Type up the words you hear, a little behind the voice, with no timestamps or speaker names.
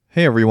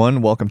Hey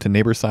everyone, welcome to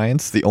Neighbor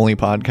Science, the only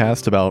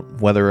podcast about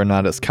whether or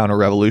not it's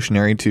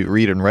counter-revolutionary to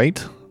read and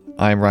write.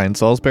 I'm Ryan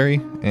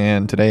Salisbury,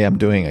 and today I'm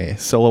doing a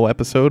solo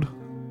episode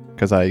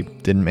because I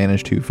didn't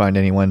manage to find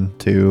anyone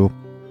to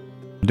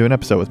do an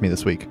episode with me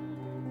this week.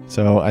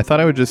 So I thought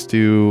I would just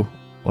do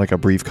like a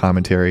brief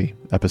commentary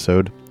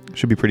episode. It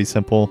should be pretty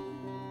simple.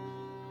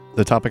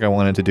 The topic I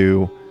wanted to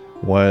do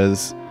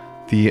was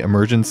the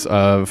emergence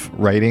of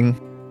writing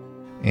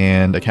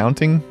and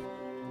accounting.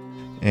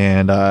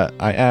 And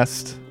I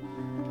asked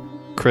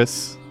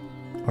Chris,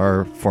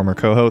 our former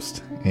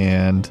co-host,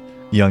 and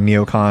Young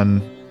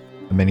Neocon,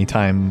 a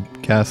many-time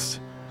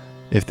guest,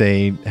 if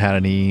they had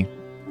any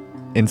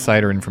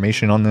insight or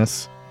information on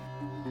this,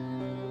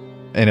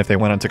 and if they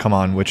wanted to come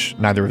on, which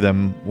neither of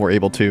them were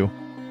able to,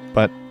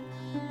 but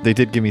they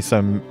did give me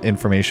some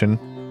information.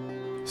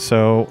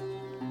 So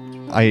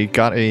I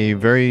got a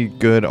very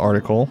good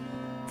article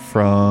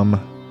from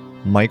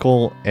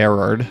Michael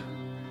Erard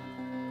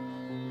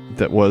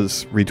that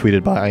was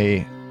retweeted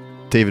by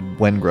David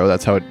Wengrow.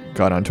 That's how it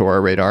got onto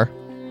our radar.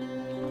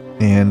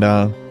 And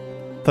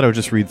thought I would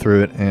just read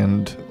through it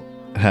and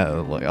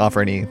offer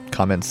any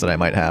comments that I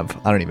might have.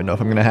 I don't even know if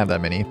I'm going to have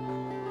that many.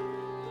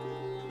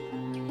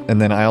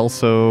 And then I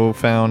also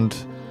found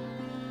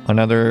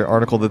another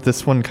article that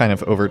this one kind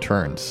of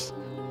overturns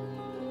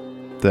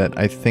that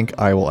I think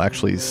I will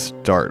actually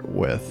start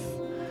with.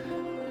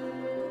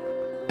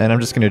 And I'm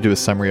just going to do a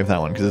summary of that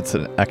one because it's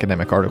an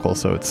academic article,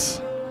 so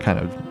it's kind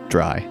of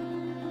dry.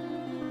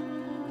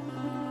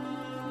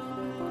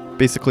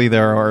 Basically,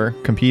 there are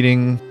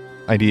competing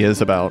ideas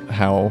about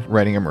how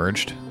writing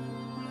emerged.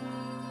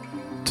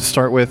 To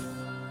start with,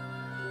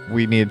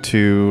 we need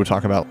to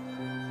talk about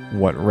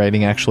what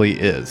writing actually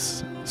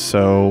is.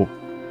 So,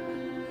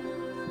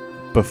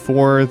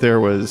 before there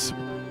was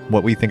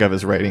what we think of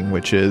as writing,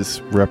 which is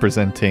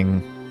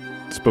representing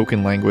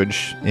spoken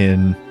language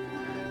in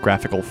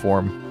graphical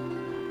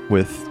form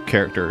with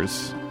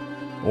characters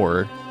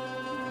or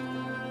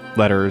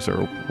letters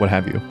or what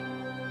have you.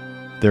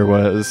 There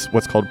was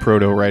what's called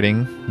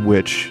proto-writing,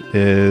 which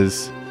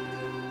is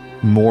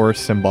more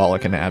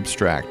symbolic and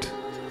abstract.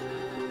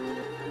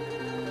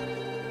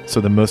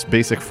 So the most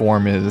basic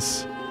form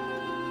is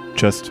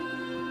just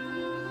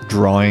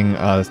drawing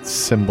a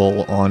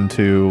symbol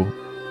onto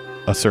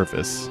a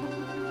surface.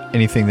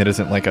 Anything that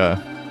isn't like a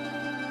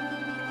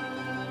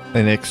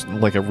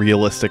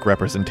realistic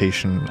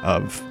representation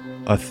of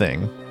a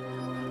thing.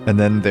 And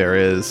then there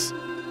is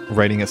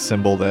writing a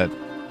symbol that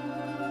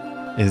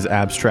is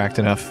abstract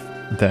enough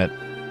that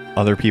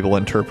other people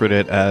interpret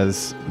it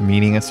as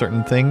meaning a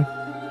certain thing.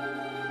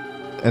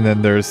 And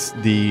then there's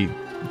the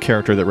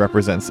character that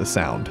represents a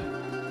sound.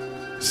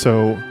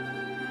 So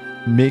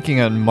making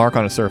a mark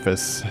on a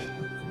surface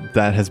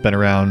that has been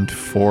around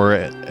for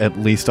at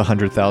least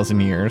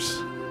 100,000 years.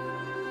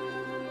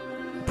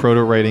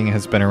 Proto-writing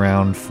has been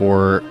around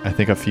for, I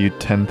think, a few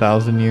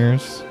 10,000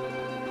 years.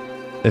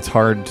 It's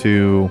hard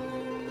to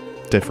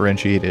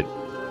differentiate it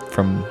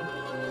from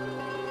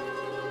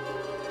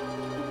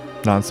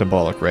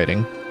non-symbolic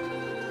writing.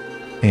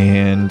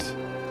 And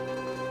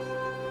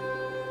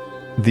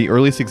the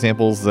earliest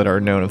examples that are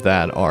known of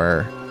that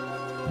are,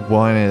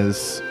 one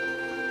is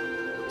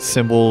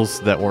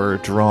symbols that were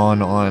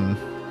drawn on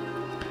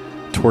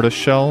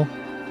tortoiseshell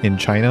in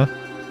China,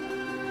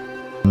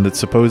 and that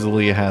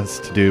supposedly has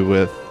to do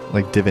with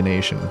like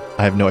divination.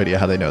 I have no idea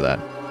how they know that.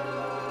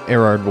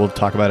 Erard will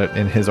talk about it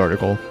in his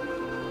article.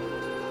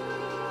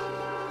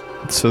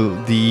 So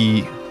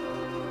the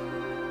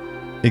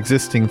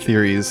existing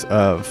theories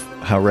of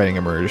how writing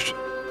emerged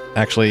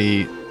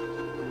actually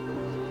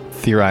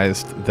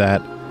theorized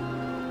that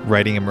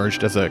writing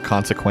emerged as a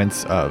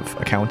consequence of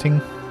accounting.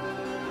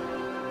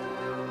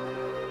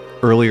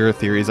 Earlier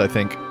theories, I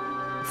think,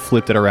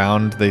 flipped it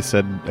around. They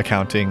said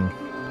accounting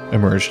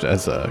emerged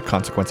as a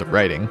consequence of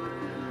writing.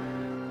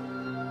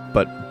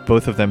 But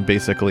both of them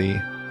basically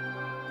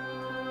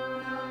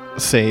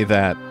say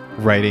that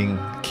writing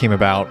came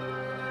about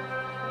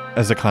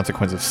as a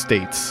consequence of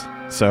states.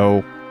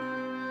 So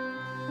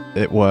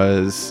it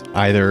was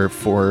either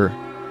for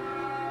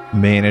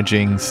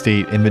managing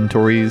state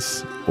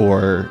inventories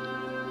or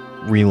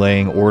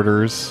relaying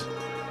orders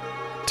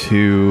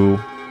to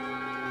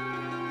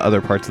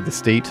other parts of the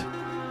state.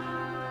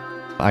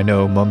 I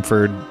know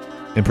Mumford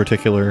in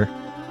particular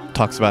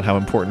talks about how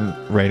important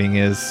writing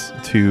is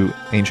to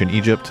ancient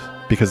Egypt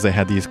because they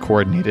had these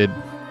coordinated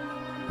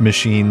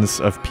machines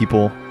of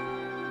people,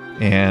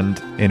 and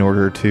in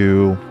order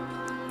to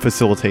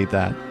facilitate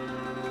that,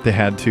 they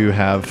had to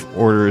have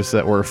orders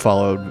that were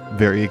followed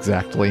very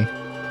exactly.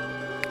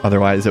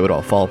 Otherwise, it would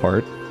all fall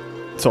apart.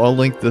 So I'll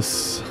link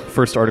this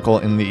first article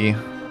in the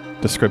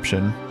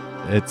description.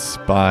 It's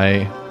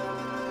by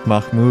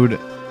Mahmoud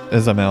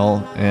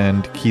Ismail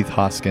and Keith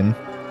Hoskin.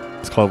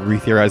 It's called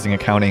Retheorizing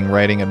Accounting,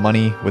 Writing, and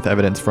Money with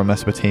Evidence from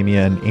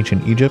Mesopotamia and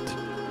Ancient Egypt.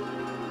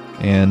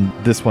 And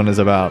this one is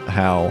about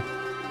how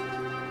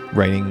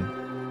writing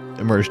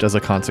emerged as a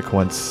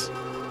consequence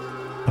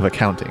of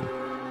accounting.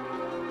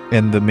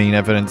 And the main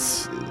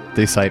evidence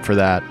they cite for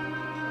that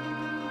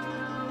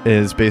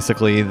is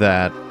basically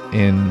that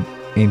in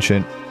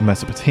ancient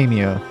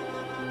Mesopotamia,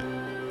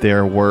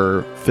 there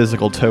were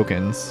physical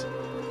tokens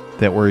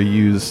that were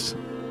used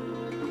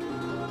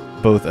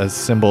both as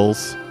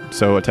symbols,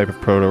 so a type of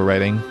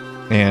proto-writing,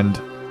 and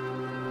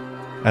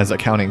as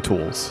accounting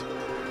tools.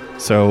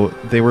 So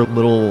they were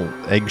little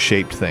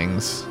egg-shaped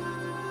things.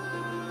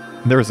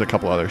 There was a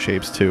couple other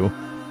shapes too.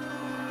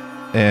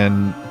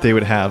 And they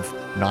would have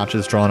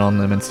notches drawn on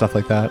them and stuff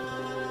like that.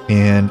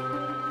 And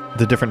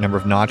the different number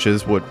of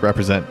notches would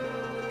represent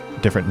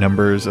different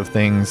numbers of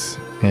things.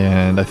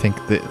 And I think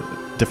the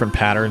different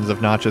patterns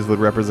of notches would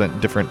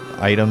represent different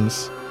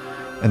items.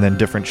 And then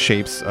different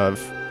shapes of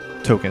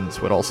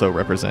tokens would also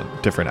represent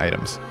different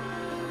items.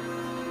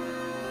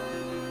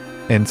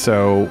 And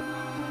so,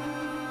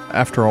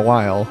 after a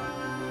while,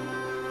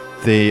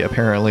 they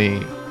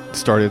apparently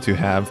started to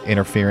have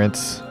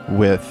interference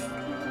with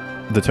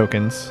the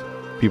tokens.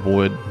 People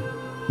would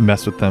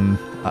mess with them,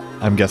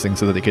 I'm guessing,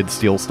 so that they could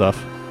steal stuff,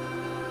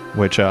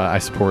 which I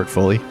support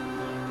fully.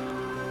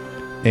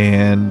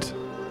 And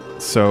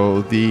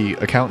so the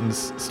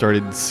accountants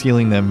started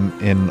sealing them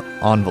in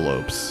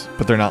envelopes,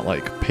 but they're not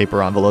like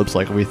paper envelopes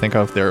like we think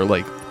of. They're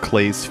like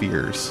clay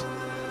spheres,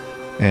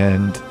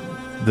 and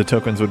the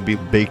tokens would be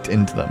baked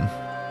into them.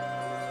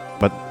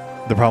 But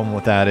the problem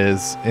with that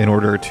is, in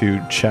order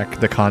to check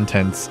the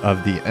contents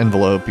of the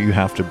envelope, you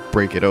have to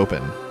break it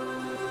open.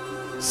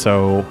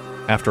 So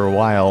after a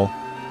while,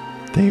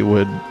 they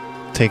would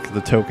take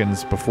the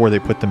tokens before they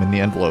put them in the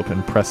envelope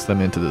and press them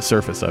into the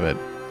surface of it.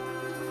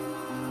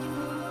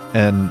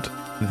 And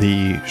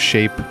the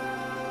shape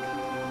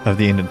of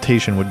the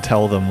indentation would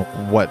tell them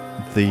what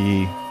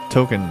the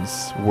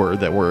tokens were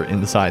that were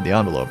inside the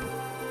envelope.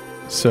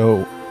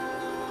 So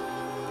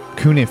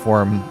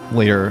cuneiform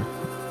later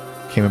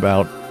came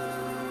about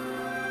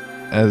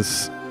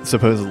as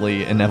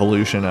supposedly an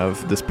evolution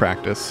of this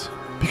practice,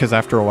 because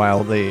after a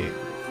while the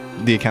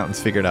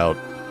accountants figured out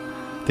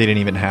they didn't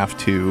even have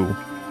to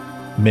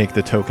make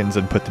the tokens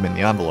and put them in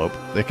the envelope.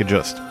 They could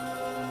just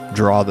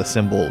draw the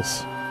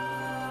symbols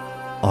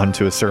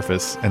onto a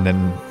surface and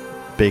then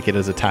bake it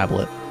as a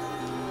tablet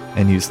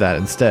and use that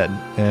instead.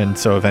 And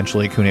so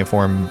eventually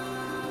cuneiform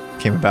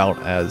came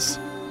about as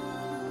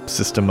a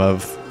system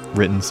of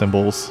written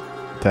symbols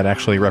that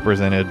actually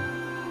represented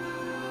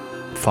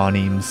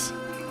phonemes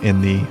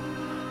in the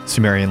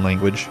Sumerian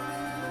language.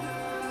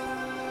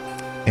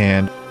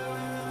 And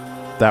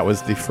that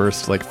was the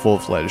first like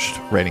full-fledged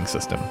writing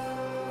system.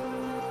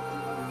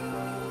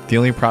 The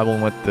only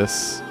problem with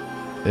this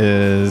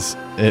is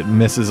it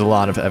misses a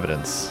lot of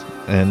evidence.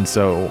 And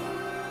so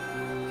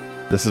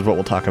this is what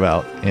we'll talk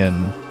about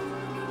in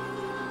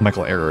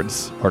Michael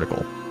Erard's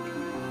article.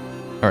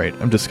 All right,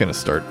 I'm just going to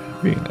start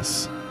reading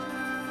this.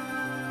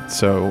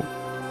 So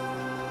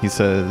he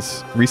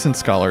says, recent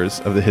scholars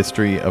of the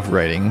history of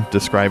writing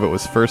describe it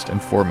was first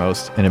and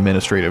foremost an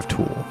administrative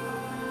tool.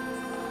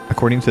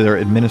 According to their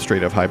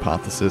administrative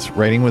hypothesis,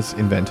 writing was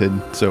invented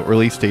so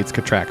early states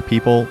could track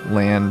people,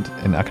 land,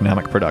 and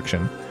economic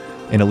production,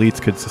 and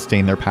elites could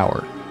sustain their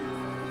power.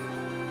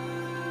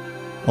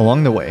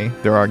 Along the way,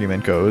 their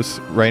argument goes,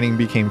 writing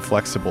became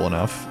flexible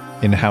enough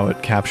in how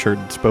it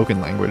captured spoken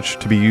language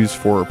to be used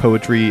for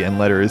poetry and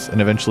letters and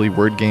eventually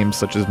word games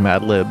such as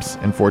Mad Libs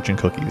and fortune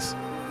cookies.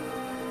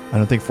 I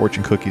don't think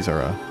fortune cookies are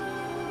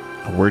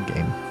a word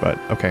game, but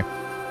okay.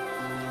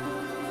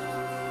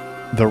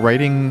 The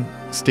writing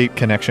state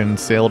connection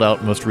sailed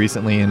out most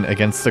recently in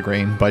Against the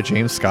Grain by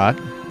James Scott,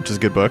 which is a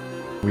good book.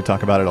 We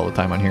talk about it all the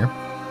time on here.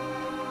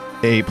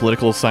 A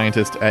political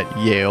scientist at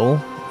Yale.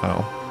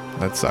 Oh,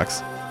 that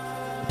sucks.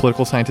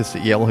 Political scientist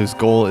at Yale whose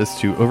goal is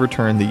to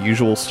overturn the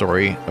usual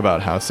story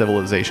about how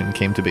civilization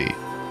came to be.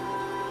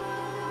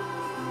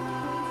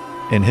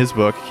 In his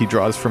book, he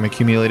draws from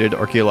accumulated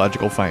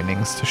archaeological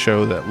findings to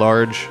show that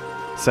large,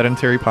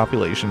 sedentary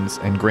populations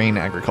and grain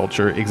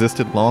agriculture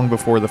existed long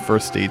before the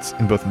first states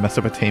in both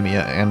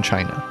Mesopotamia and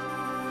China.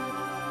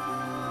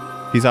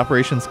 These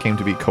operations came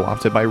to be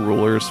co-opted by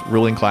rulers,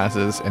 ruling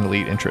classes, and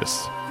elite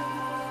interests.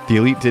 The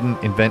elite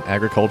didn't invent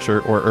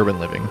agriculture or urban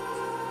living,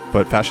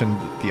 but fashioned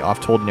the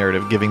oft-told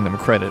narrative giving them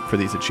credit for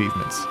these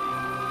achievements.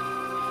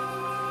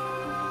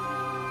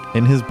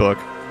 In his book,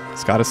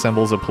 Scott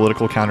assembles a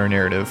political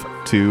counter-narrative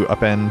to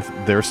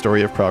upend their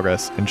story of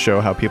progress and show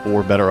how people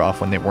were better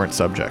off when they weren't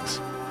subjects.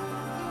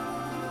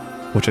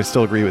 Which I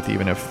still agree with,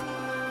 even if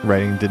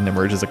writing didn't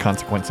emerge as a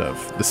consequence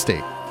of the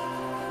state.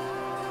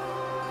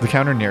 The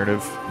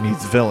counter-narrative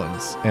needs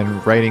villains,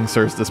 and writing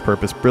serves this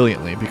purpose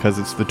brilliantly because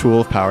it's the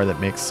tool of power that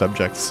makes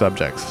subjects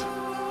subjects.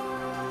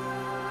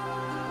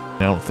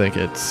 I don't think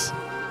it's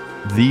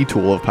the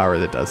tool of power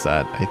that does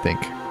that. I think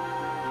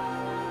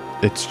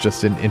it's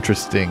just an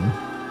interesting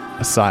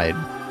aside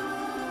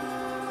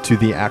to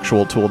the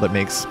actual tool that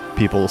makes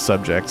people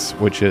subjects,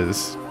 which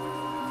is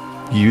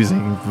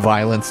using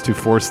violence to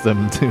force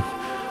them to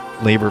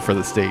labor for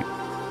the state.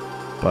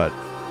 But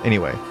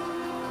anyway,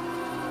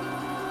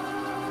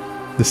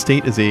 the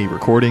state is a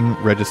recording,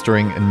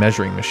 registering, and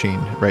measuring machine,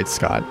 writes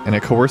Scott, and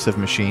a coercive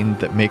machine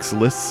that makes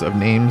lists of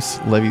names,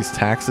 levies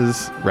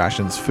taxes,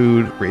 rations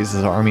food,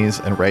 raises armies,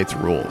 and writes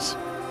rules.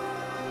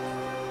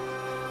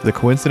 The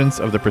coincidence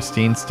of the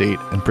pristine state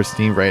and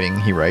pristine writing,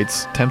 he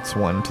writes, tempts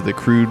one to the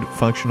crude,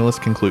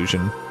 functionalist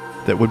conclusion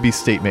that would-be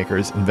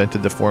state-makers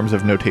invented the forms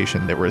of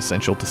notation that were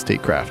essential to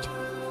statecraft.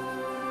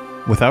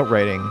 Without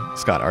writing,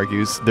 Scott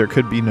argues, there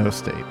could be no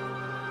state,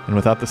 and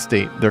without the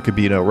state, there could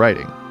be no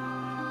writing.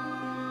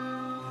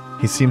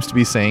 He seems to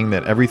be saying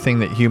that everything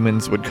that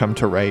humans would come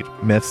to write,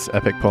 myths,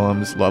 epic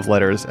poems, love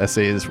letters,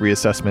 essays,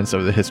 reassessments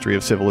of the history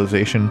of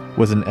civilization,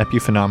 was an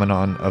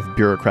epiphenomenon of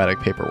bureaucratic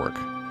paperwork.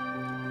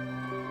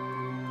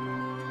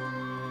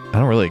 I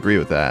don't really agree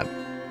with that.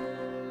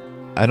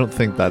 I don't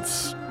think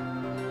that's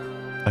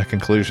a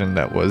conclusion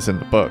that was in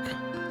the book.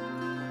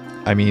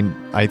 I mean,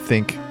 I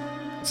think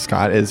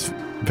Scott is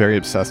very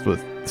obsessed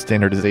with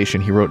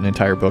standardization. He wrote an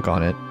entire book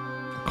on it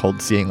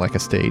called Seeing Like a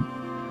State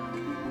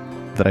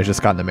that I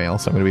just got in the mail,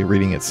 so I'm going to be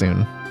reading it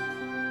soon.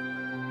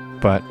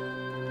 But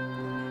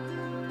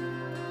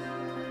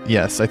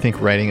yes, I think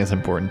writing is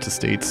important to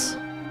states.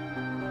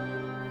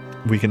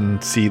 We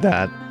can see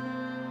that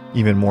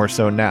even more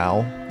so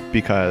now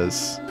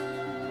because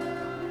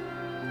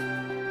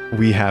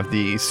we have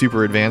the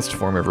super advanced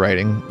form of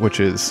writing, which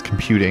is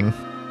computing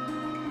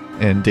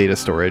and data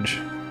storage,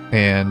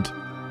 and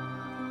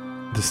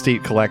the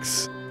state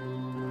collects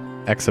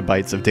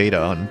exabytes of data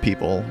on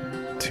people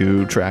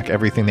to track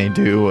everything they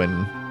do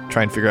and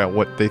try and figure out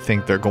what they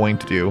think they're going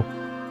to do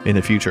in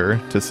the future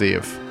to see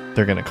if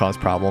they're going to cause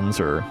problems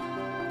or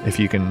if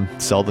you can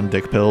sell them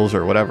dick pills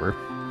or whatever.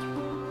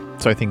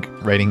 So I think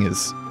writing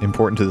is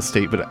important to the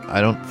state, but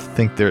I don't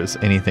think there's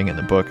anything in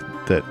the book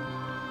that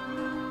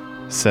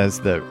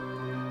says that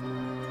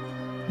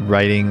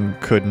writing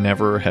could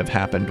never have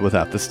happened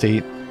without the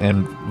state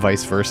and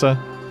vice versa.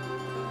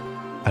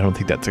 I don't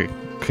think that's a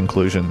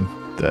conclusion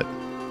that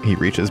he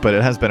reaches, but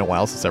it has been a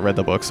while since I read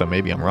the book, so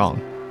maybe I'm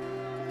wrong.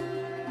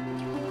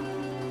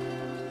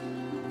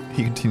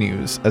 He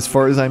continues, as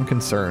far as I'm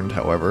concerned,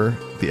 however,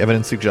 the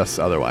evidence suggests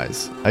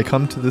otherwise. I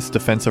come to this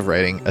defense of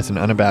writing as an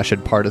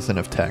unabashed partisan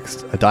of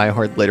text, a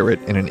diehard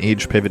literate in an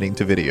age pivoting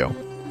to video.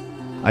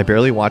 I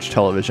barely watch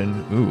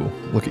television, ooh,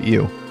 look at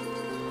you,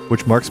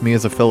 which marks me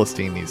as a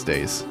Philistine these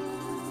days.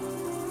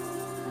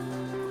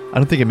 I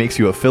don't think it makes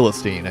you a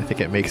Philistine, I think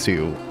it makes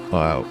you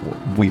a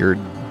weird,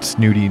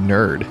 snooty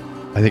nerd.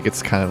 I think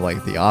it's kind of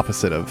like the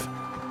opposite of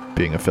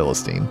being a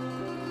Philistine.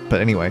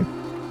 But anyway,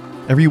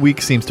 every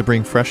week seems to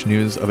bring fresh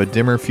news of a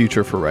dimmer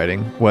future for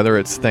writing, whether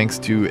it's thanks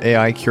to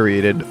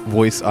AI-curated,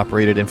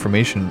 voice-operated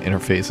information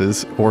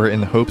interfaces, or in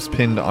the hopes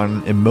pinned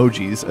on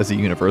emojis as a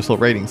universal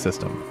writing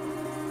system.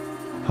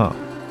 Huh.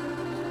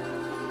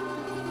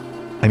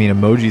 I mean,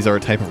 emojis are a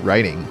type of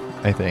writing,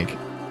 I think.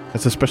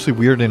 It's especially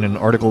weird in an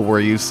article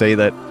where you say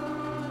that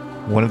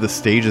one of the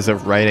stages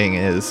of writing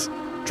is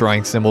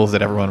drawing symbols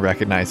that everyone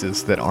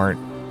recognizes that aren't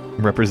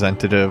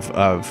representative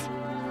of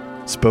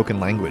spoken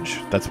language.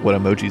 That's what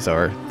emojis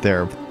are.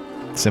 They're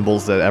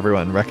symbols that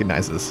everyone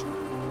recognizes.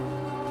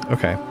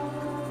 Okay.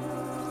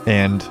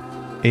 And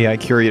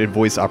AI-curated,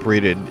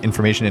 voice-operated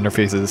information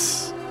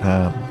interfaces,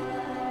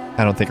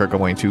 I don't think are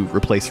going to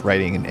replace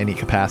writing in any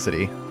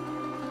capacity.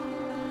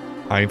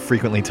 I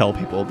frequently tell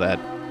people that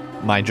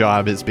my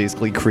job is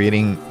basically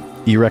creating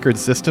e-record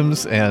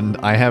systems, and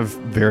I have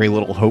very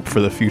little hope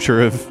for the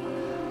future of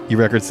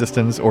e-record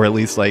systems, or at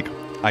least I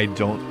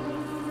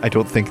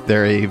don't think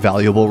they're a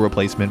valuable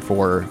replacement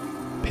for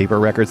paper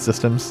record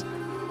systems.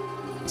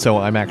 So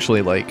I'm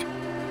actually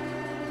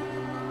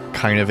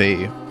kind of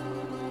a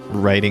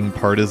writing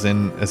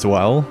partisan as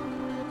well.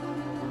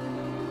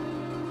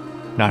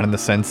 Not in the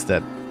sense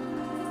that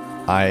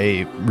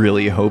I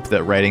really hope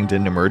that writing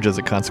didn't emerge as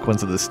a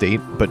consequence of the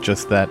state, but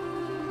just that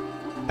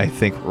I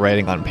think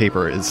writing on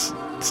paper is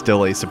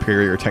still a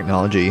superior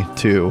technology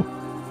to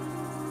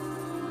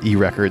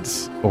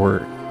e-records or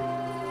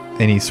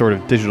any sort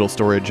of digital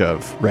storage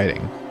of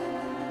writing.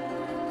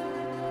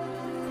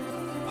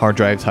 Hard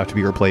drives have to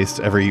be replaced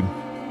every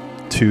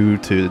 2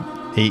 to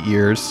 8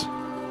 years.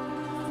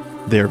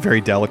 They're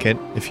very delicate.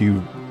 If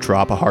you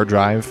drop a hard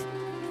drive,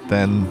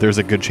 then there's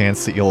a good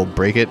chance that you'll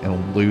break it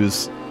and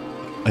lose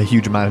a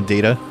huge amount of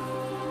data.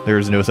 There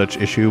is no such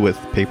issue with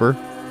paper.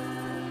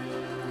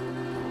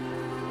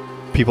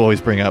 People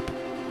always bring up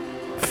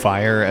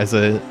fire as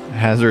a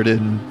hazard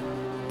in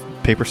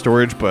paper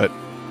storage, but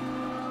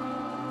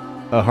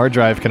a hard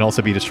drive can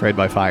also be destroyed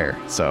by fire,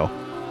 so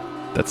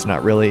that's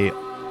not really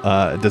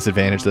a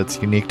disadvantage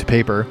that's unique to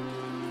paper.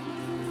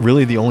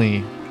 Really, the only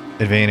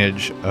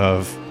advantage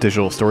of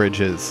digital storage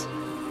is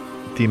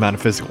the amount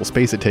of physical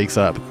space it takes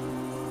up,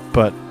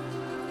 but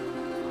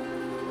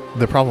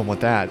the problem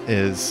with that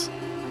is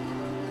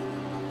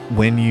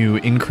when you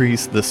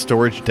increase the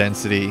storage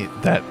density,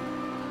 that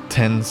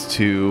tends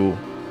to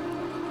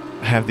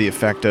have the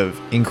effect of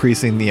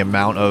increasing the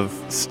amount of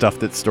stuff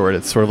that's stored.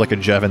 It's sort of like a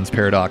Jevons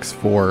paradox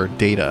for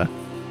data.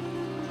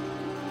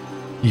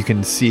 You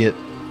can see it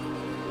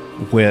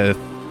with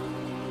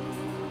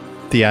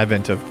the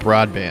advent of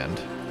broadband.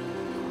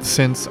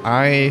 Since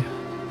I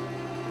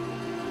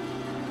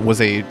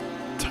was a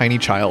tiny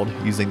child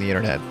using the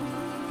internet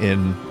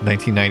in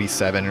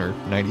 1997 or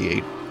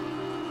 98,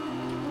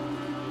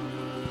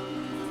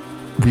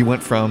 we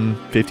went from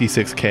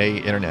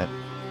 56K internet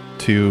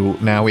to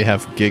now we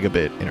have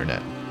gigabit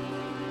internet.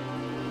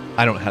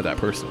 I don't have that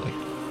personally.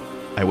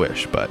 I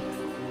wish, but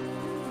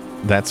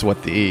that's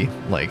what the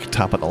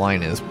top of the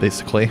line is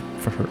basically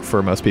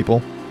for most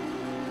people.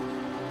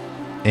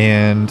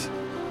 And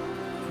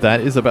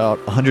that is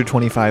about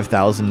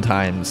 125,000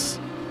 times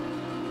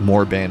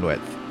more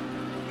bandwidth.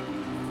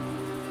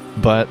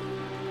 But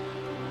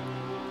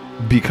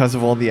because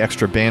of all the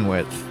extra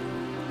bandwidth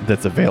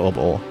that's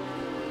available,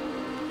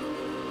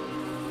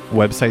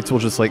 websites will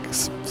just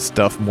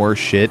stuff more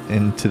shit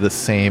into the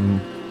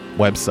same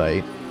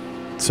website,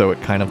 so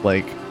it kind of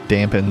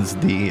dampens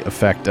the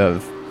effect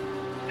of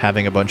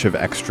having a bunch of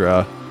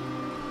extra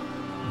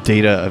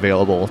data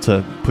available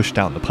to push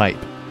down the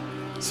pipe.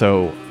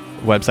 So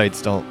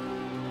websites don't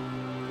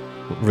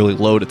really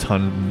load a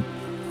ton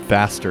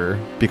faster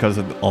because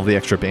of all the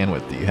extra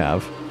bandwidth that you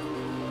have,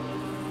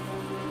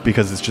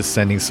 because it's just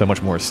sending so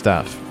much more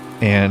stuff.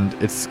 And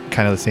it's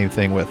kind of the same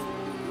thing with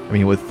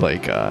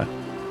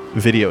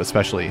video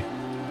especially.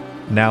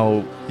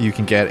 Now you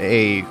can get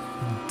a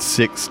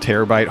 6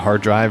 terabyte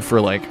hard drive for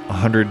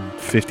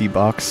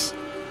 $150,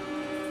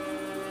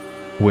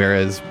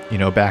 whereas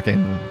back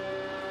in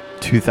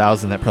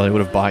 2000 that probably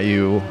would have bought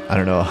you, I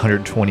don't know,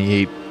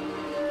 128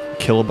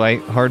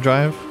 kilobyte hard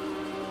drive,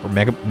 or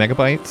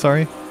megabyte,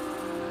 sorry.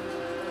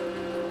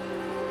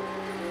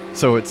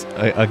 So it's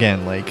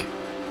again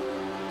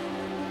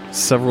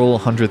several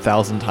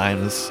 100,000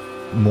 times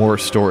more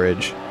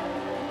storage.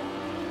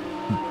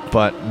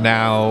 But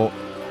now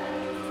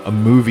a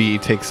movie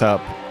takes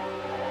up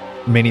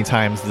many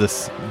times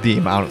the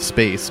amount of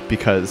space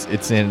because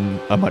it's in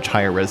a much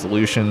higher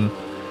resolution.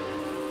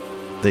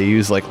 They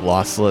use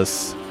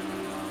lossless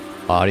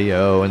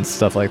audio and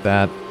stuff like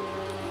that.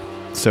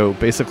 So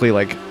basically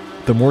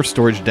the more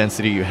storage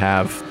density you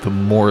have, the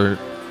more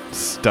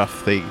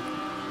stuff they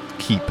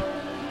keep.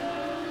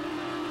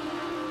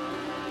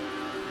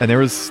 And there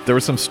was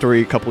some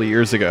story a couple of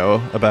years ago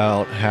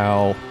about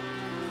how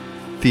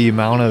the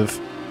amount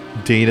of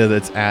data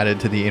that's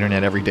added to the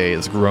internet every day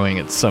is growing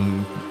at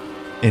some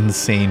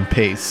insane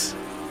pace.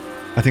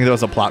 I think that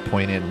was a plot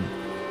point in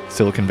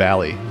Silicon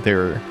Valley.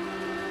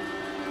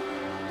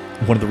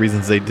 One of the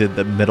reasons they did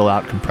the middle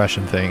out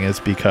compression thing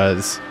is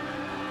because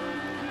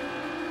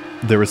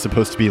there was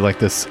supposed to be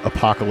this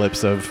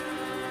apocalypse of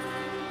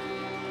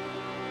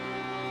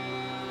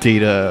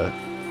data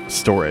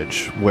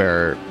storage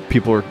where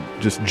people are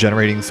just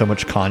generating so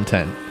much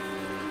content,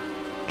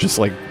 just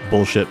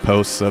bullshit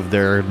posts of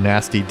their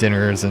nasty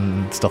dinners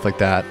and stuff like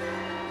that,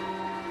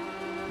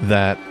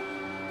 that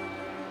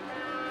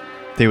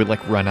they would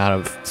run out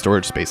of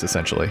storage space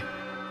essentially.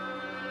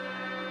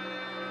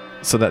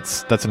 So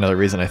that's another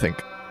reason I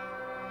think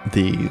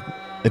the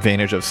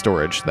advantage of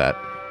storage that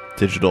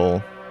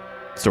digital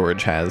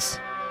storage has,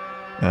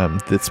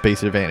 the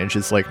space advantage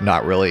is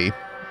not really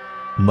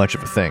much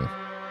of a thing.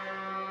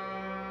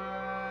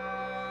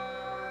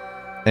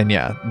 And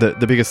yeah,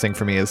 the biggest thing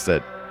for me is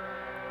that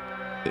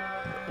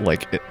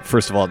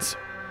first of all, it's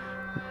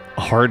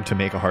hard to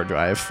make a hard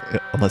drive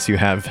unless you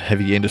have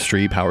heavy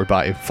industry powered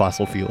by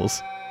fossil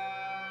fuels.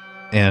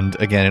 And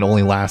again, it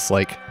only lasts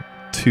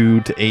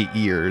 2 to 8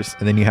 years,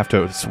 and then you have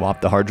to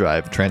swap the hard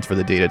drive, transfer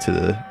the data to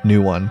the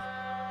new one.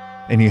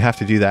 And you have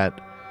to do that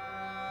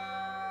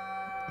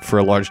for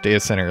a large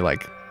data center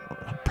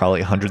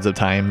probably hundreds of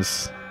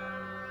times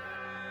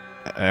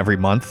every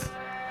month.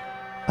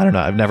 I don't know,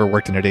 I've never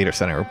worked in a data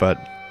center, but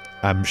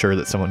I'm sure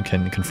that someone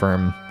can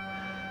confirm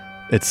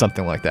it's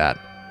something like that.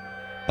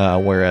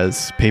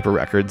 Whereas paper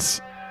records,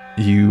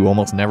 you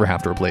almost never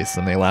have to replace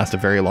them. They last a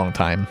very long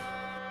time.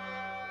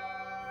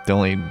 The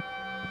only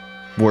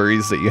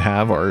worries that you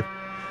have are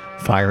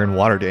fire and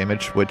water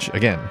damage, which,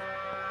 again,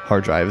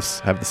 hard drives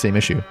have the same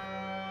issue.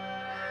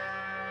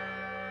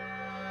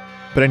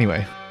 But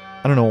anyway,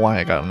 I don't know why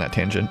I got on that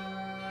tangent.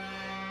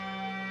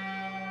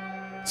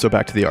 So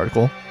back to the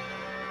article.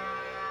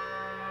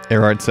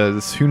 Erhard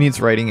says, who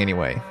needs writing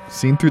anyway?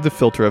 Seen through the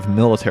filter of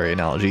military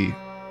analogy,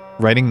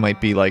 writing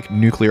might be like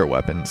nuclear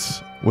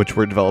weapons, which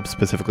were developed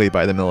specifically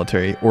by the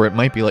military, or it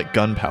might be like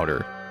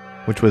gunpowder,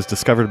 which was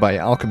discovered by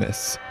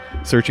alchemists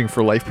searching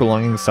for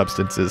life-prolonging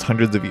substances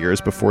hundreds of years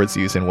before its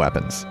use in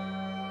weapons.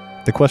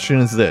 The question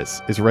is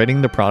this: is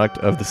writing the product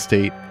of the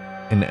state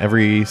in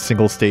every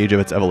single stage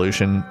of its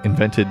evolution,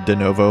 invented de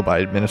novo by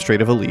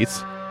administrative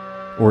elites,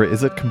 or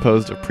is it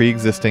composed of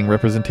pre-existing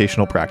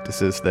representational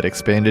practices that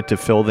expanded to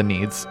fill the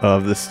needs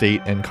of the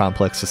state and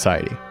complex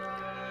society?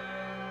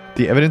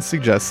 The evidence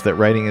suggests that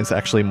writing is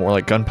actually more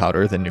like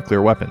gunpowder than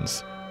nuclear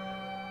weapons.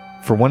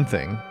 For one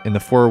thing, in the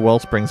four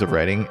wellsprings of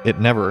writing, it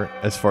never,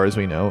 as far as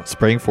we know,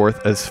 sprang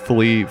forth as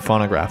fully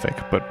phonographic,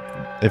 but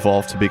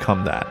evolved to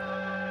become that.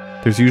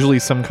 There's usually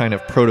some kind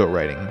of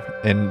proto-writing,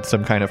 and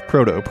some kind of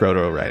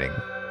proto-proto-writing.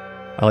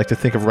 I like to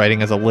think of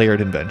writing as a layered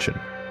invention.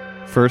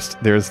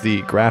 First, there's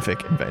the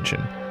graphic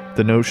invention,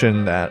 the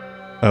notion that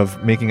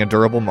of making a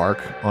durable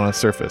mark on a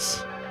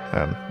surface.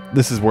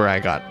 This is where I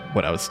got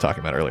what I was talking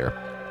about earlier.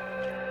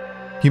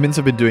 Humans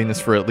have been doing this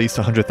for at least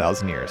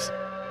 100,000 years.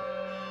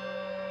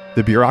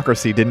 The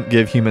bureaucracy didn't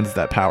give humans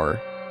that power.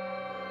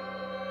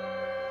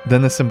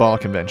 Then the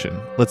symbolic invention.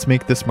 Let's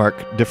make this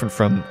mark different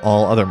from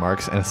all other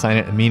marks and assign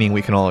it a meaning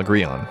we can all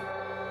agree on.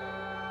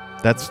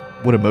 That's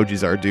what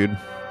emojis are, dude.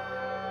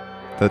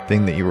 That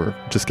thing that you were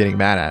just getting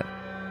mad at.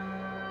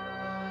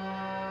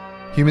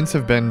 Humans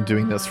have been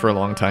doing this for a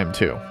long time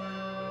too.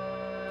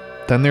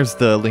 Then there's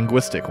the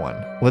linguistic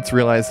one. Let's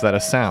realize that a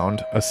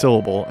sound, a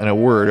syllable, and a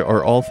word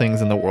are all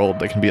things in the world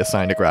that can be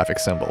assigned a graphic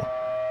symbol.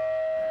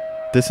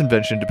 This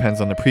invention depends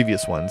on the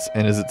previous ones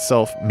and is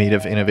itself made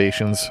of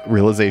innovations,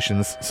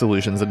 realizations,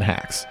 solutions, and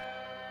hacks.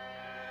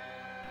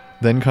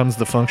 Then comes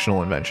the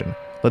functional invention.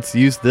 Let's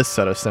use this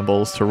set of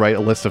symbols to write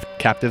a list of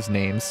captives'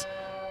 names,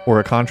 or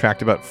a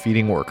contract about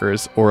feeding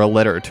workers, or a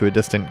letter to a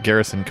distant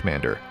garrison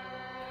commander.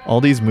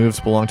 All these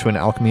moves belong to an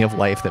alchemy of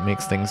life that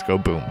makes things go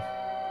boom.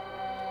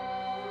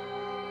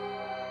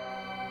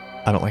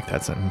 I don't like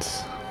that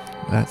sentence.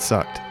 That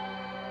sucked.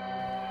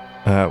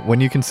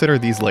 When you consider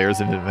these layers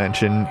of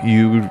invention,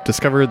 you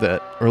discover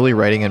that early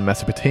writing in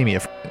Mesopotamia,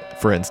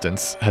 for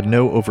instance, had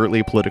no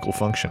overtly political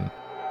function.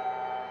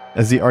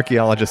 As the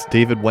archaeologist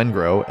David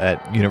Wengrow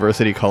at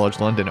University College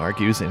London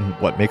argues in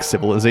What Makes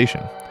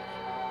Civilization.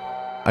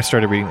 I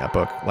started reading that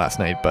book last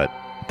night, but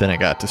then I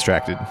got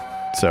distracted,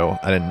 so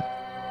I didn't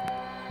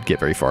get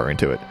very far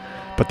into it.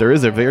 But there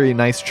is a very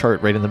nice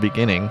chart right in the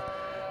beginning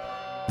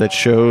that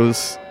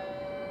shows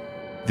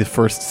the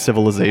first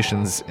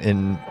civilizations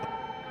in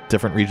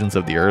different regions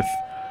of the earth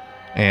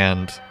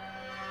and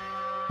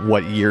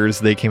what years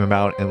they came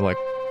about and like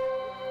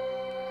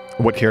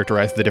what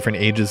characterized the different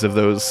ages of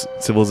those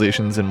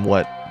civilizations and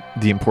what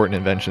the important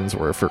inventions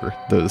were for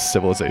those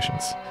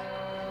civilizations.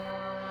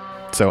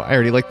 So I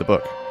already like the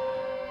book,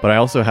 but I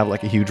also have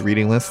like a huge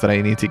reading list that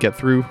I need to get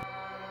through,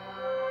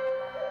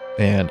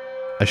 and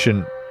I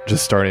shouldn't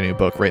just start a new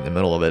book right in the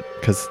middle of it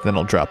because then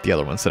I'll drop the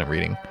other ones that I'm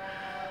reading.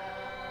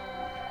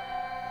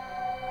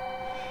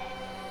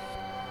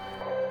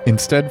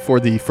 Instead,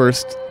 for the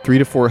first 300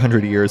 to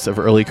 400 years of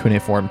early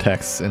cuneiform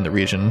texts in the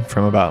region,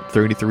 from about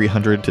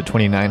 3300 to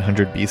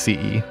 2900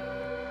 BCE,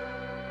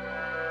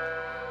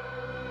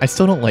 I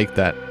still don't like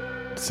that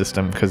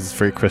system because it's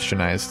very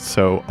Christianized,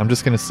 so I'm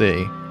just going to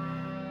say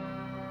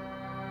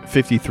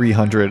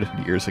 5,300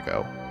 years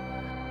ago.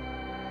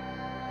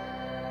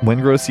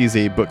 Wengrow sees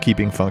a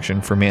bookkeeping function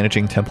for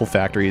managing temple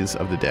factories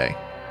of the day.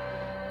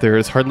 There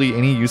is hardly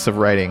any use of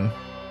writing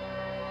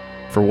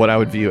for what I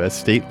would view as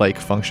state-like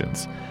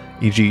functions,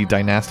 e.g.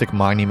 dynastic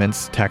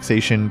monuments,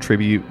 taxation,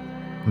 tribute,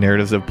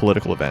 narratives of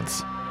political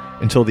events,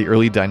 until the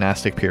early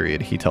dynastic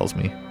period, he tells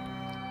me.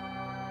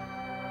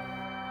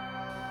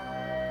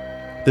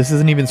 This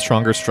is an even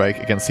stronger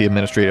strike against the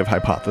administrative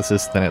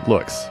hypothesis than it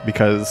looks,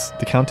 because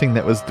the counting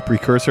that was the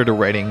precursor to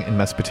writing in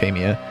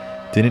Mesopotamia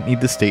didn't need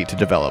the state to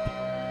develop.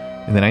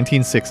 In the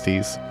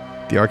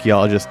 1960s, the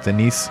archaeologist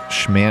Denise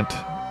Schmant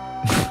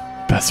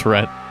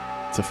Besseret,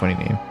 it's a funny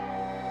name,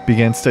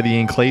 began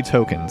studying clay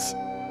tokens.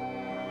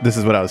 This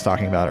is what I was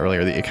talking about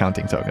earlier, the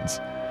accounting tokens.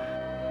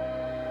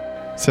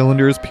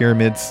 Cylinders,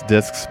 pyramids,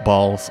 discs,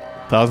 balls,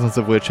 thousands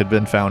of which had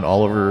been found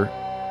all over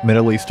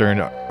Middle Eastern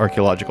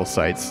archaeological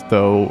sites,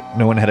 though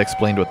no one had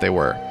explained what they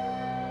were.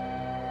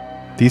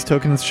 These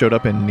tokens showed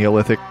up in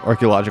Neolithic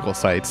archaeological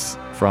sites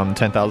from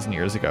 10,000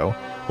 years ago,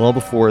 well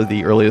before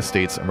the earliest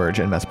states emerged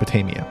in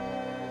Mesopotamia.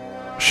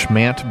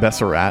 Schmant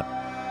Besseret,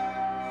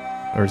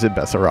 or is it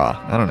Bessera?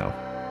 I don't know,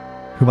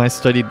 whom I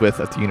studied with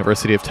at the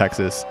University of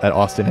Texas at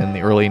Austin in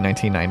the early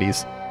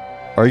 1990s,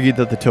 argued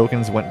that the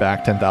tokens went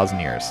back 10,000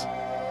 years.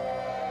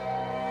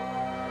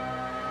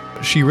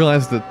 She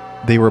realized that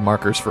they were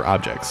markers for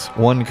objects,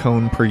 1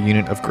 cone per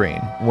unit of grain,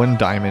 1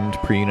 diamond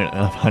per unit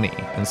of honey,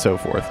 and so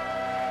forth.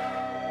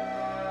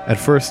 At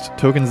first,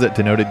 tokens that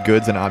denoted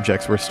goods and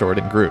objects were stored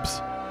in groups.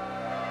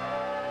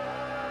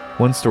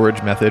 One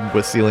storage method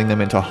was sealing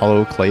them into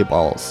hollow clay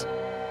balls.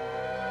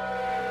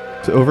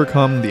 To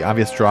overcome the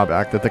obvious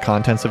drawback that the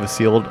contents of a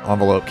sealed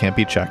envelope can't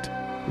be checked,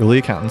 early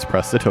accountants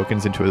pressed the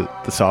tokens into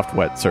the soft,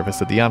 wet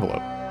surface of the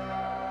envelope.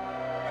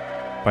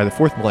 By the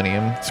 4th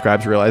millennium,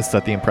 scribes realized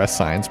that the impressed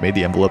signs made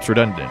the envelopes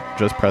redundant.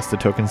 Just press the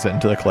tokens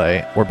into the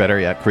clay, or better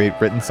yet, create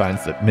written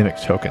signs that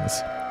mimicked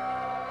tokens.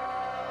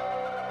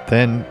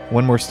 Then,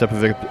 one more step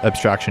of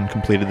abstraction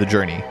completed the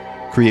journey.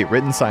 Create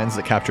written signs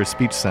that capture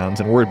speech sounds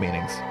and word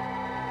meanings.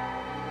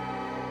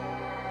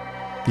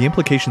 The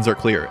implications are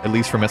clear, at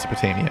least for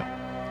Mesopotamia.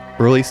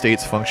 Early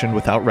states functioned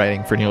without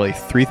writing for nearly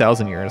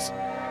 3,000 years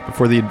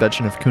before the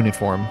invention of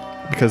cuneiform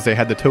because they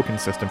had the token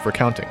system for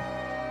counting.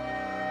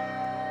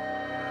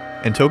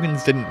 And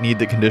tokens didn't need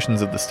the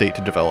conditions of the state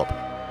to develop.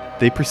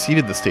 They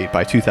preceded the state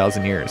by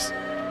 2,000 years.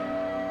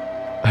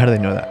 How do they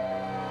know that?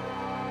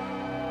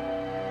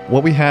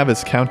 What we have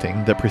is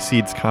counting that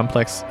precedes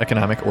complex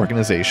economic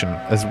organization,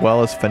 as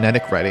well as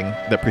phonetic writing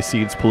that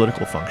precedes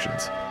political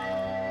functions.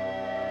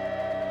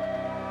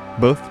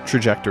 Both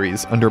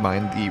trajectories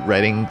undermine the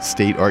writing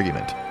state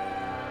argument.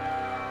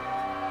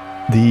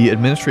 The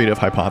administrative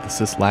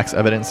hypothesis lacks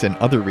evidence in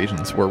other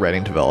regions where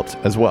writing developed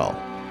as well.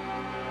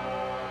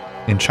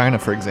 In China,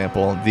 for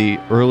example, the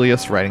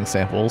earliest writing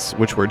samples,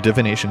 which were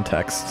divination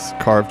texts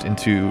carved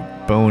into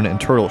bone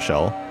and turtle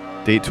shell,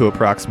 date to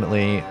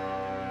approximately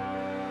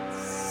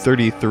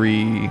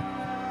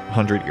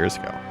 3,300 years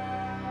ago.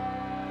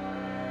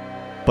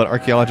 But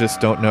archaeologists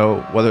don't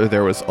know whether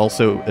there was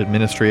also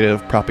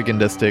administrative,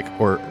 propagandistic,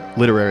 or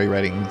literary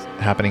writing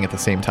happening at the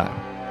same time.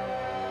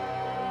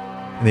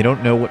 And they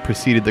don't know what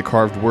preceded the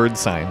carved word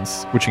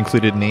signs, which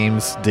included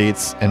names,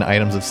 dates, and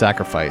items of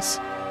sacrifice,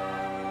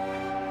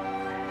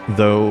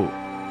 though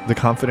the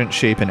confident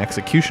shape and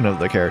execution of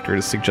the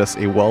characters suggests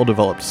a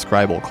well-developed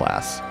scribal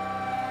class.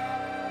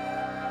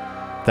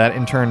 That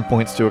in turn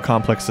points to a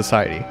complex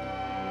society.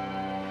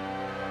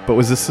 But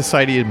was this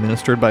society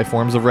administered by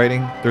forms of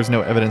writing? There's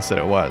no evidence that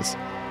it was.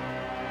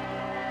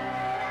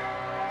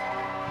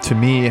 To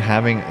me,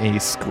 having a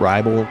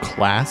scribal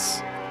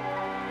class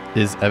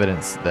is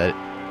evidence that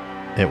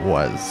it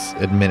was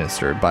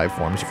administered by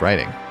forms of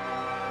writing.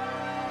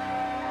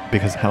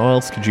 Because how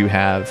else could you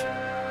have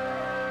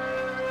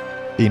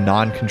a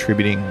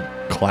non-contributing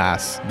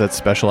class that's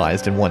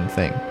specialized in one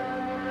thing?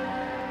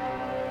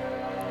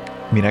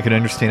 I mean, I could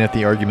understand if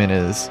the argument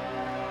is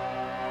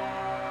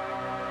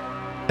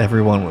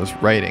everyone was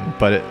writing,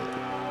 but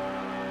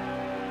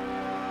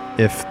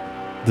if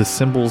the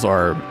symbols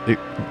are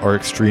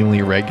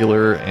extremely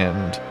regular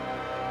and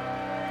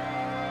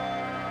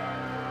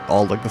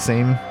all look the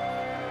same,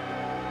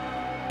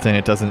 then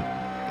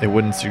it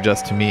wouldn't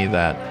suggest to me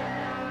that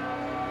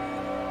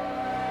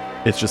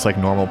it's just like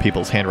normal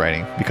people's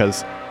handwriting,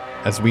 because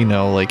as we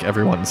know, like,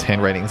 everyone's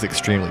handwriting is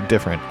extremely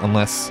different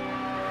unless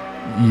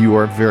you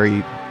are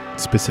very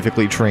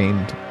specifically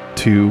trained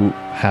to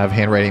have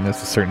handwriting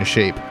that's a certain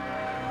shape.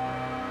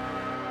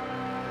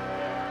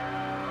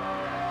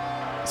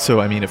 So,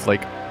 I mean, if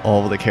like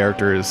all of the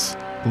characters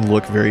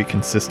look very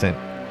consistent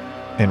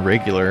and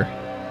regular,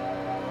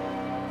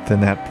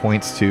 then that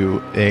points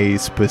to a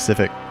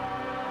specific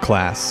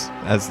class,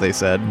 as they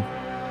said,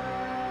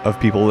 of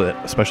people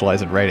that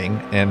specialize in writing.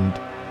 And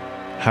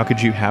how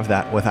could you have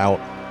that without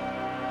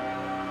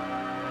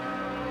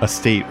a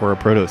state or a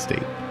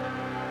proto-state?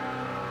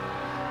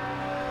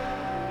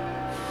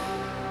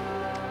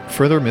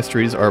 Further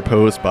mysteries are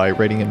posed by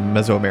writing in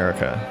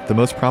Mesoamerica. The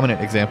most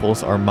prominent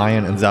examples are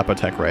Mayan and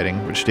Zapotec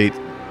writing, which date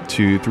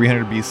to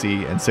 300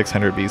 BC and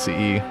 600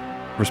 BCE,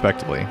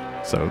 respectively,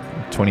 so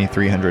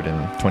 2,300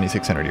 and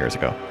 2,600 years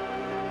ago.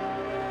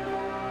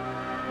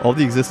 All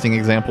the existing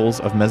examples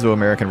of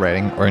Mesoamerican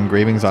writing are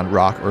engravings on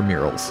rock or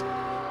murals.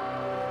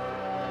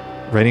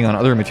 Writing on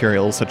other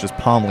materials, such as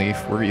palm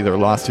leaf, were either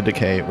lost to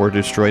decay or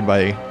destroyed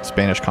by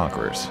Spanish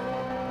conquerors.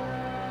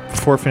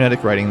 Before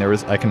phonetic writing, there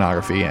was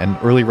iconography, and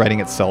early writing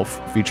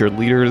itself featured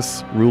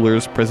leaders,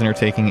 rulers,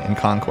 prisoner-taking, and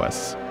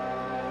conquests.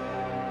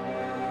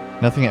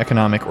 Nothing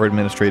economic or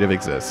administrative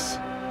exists.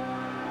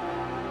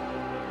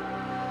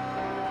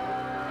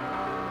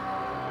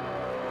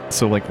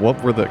 So, like,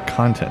 what were the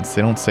contents?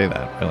 They don't say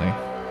that, really.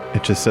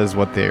 It just says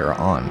what they are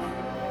on.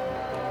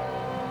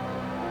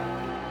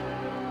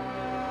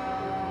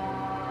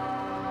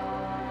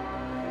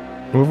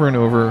 Over and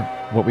over,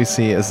 what we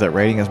see is that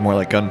writing is more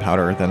like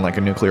gunpowder than like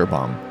a nuclear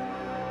bomb.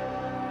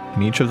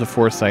 In each of the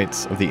 4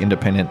 sites of the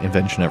independent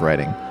invention of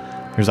writing,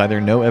 there's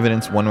either no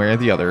evidence one way or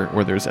the other,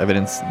 or there's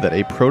evidence that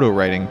a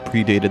proto-writing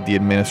predated the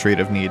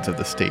administrative needs of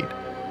the state.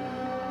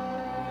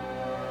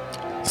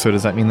 So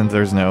does that mean that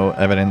there's no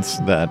evidence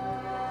that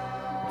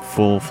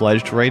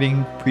full-fledged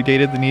writing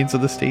predated the needs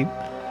of the state?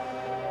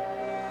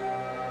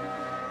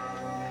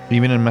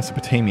 Even in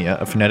Mesopotamia,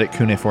 a phonetic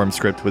cuneiform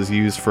script was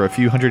used for a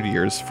few hundred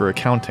years for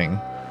accounting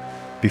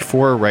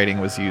before writing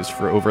was used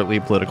for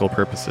overtly political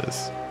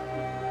purposes.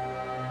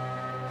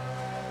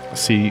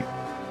 See,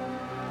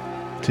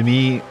 to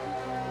me,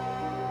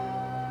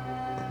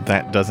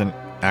 that doesn't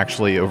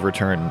actually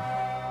overturn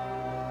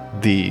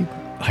the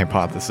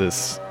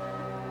hypothesis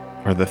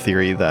or the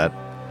theory that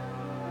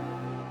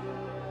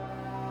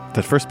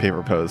the first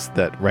paper posed,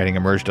 that writing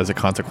emerged as a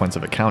consequence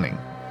of accounting.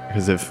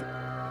 Because if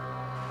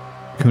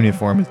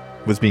cuneiform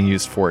was being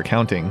used for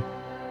accounting,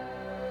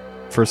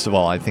 first of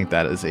all, I think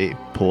that is a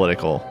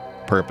political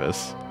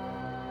purpose.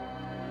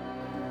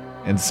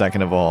 And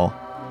second of all,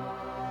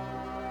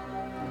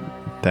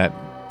 that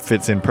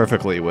fits in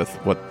perfectly with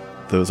what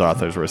those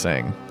authors were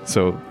saying.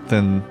 So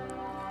then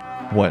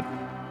what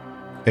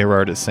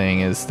Erard is saying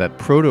is that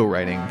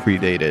proto-writing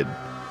predated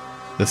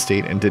the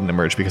state and didn't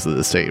emerge because of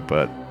the state.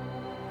 But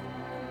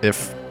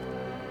if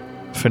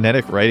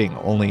phonetic writing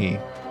only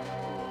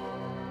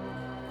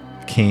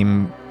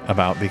came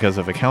about because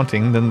of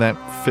accounting, then that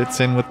fits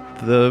in with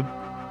the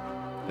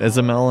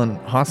Ezemel and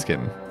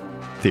Hoskin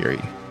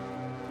theory.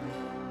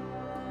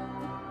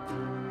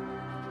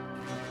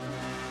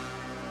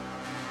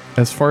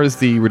 As far as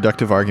the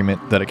reductive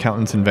argument that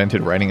accountants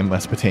invented writing in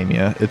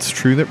Mesopotamia, it's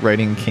true that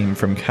writing came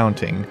from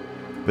counting,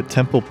 but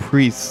temple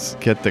priests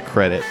get the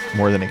credit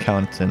more than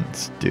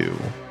accountants do.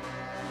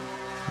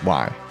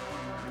 Why?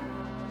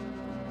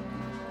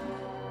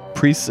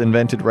 Priests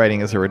invented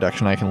writing as a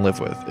reduction I can live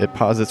with. It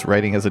posits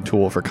writing as a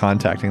tool for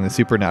contacting the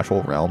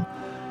supernatural realm,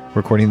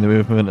 recording the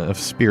movement of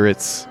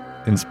spirits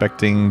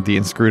inspecting the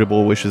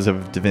inscrutable wishes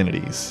of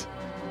divinities.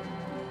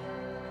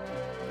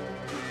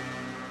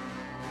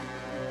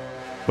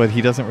 But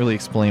he doesn't really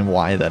explain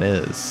why that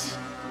is.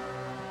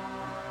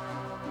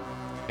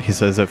 He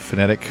says that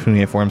phonetic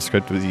cuneiform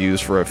script was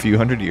used for a few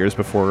hundred years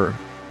before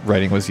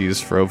writing was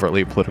used for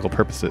overtly political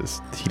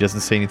purposes. He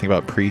doesn't say anything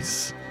about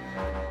priests.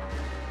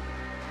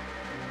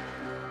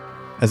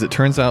 As it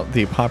turns out,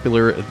 the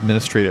popular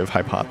administrative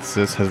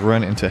hypothesis has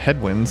run into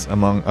headwinds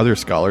among other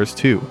scholars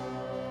too.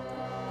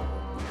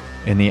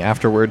 In the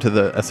afterword to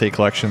the essay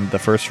collection The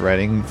First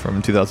Writing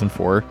from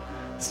 2004,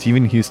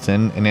 Stephen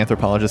Houston, an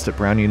anthropologist at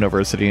Brown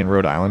University in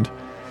Rhode Island,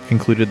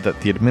 concluded that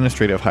the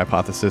administrative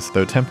hypothesis,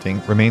 though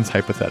tempting, remains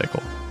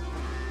hypothetical.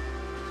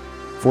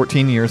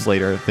 14 years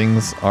later,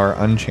 things are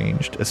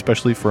unchanged,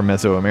 especially for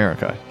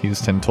Mesoamerica,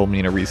 Houston told me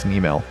in a recent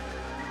email.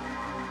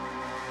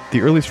 The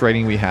earliest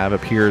writing we have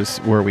appears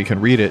where we can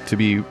read it to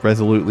be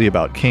resolutely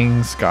about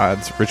kings,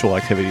 gods, ritual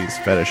activities,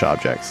 fetish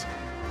objects.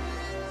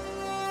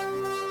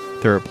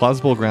 There are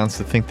plausible grounds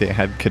to think they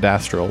had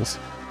cadastrals,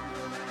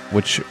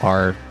 which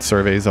are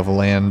surveys of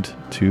land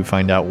to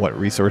find out what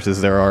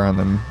resources there are on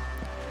them,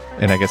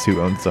 and I guess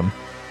who owns them,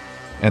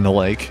 and the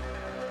like,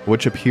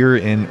 which appear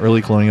in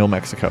early colonial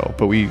Mexico,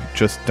 but we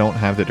just don't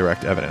have the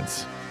direct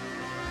evidence.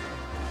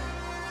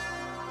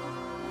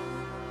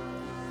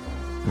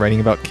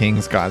 Writing about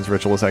kings, gods,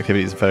 rituals,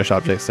 activities, and fetish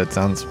objects, that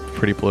sounds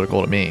pretty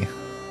political to me.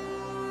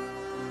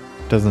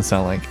 Doesn't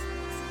sound like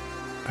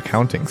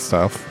accounting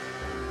stuff.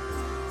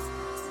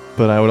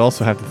 But I would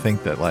also have to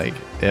think that, like,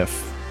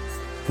 if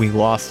we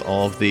lost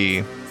all of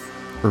the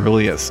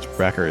earliest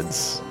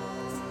records,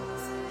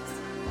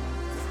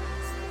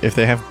 if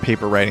they have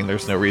paper writing,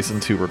 there's no reason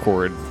to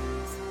record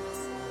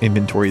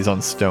inventories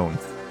on stone,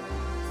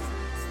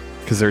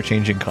 because they're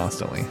changing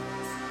constantly.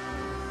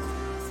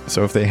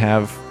 So if they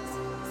have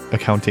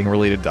accounting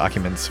related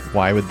documents,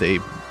 why would they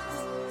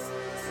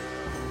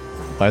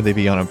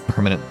be on a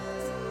permanent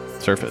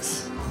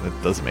surface?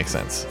 That doesn't make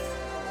sense.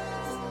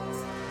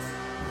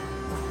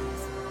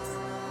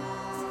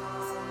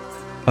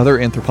 Other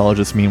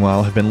anthropologists,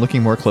 meanwhile, have been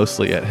looking more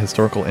closely at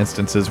historical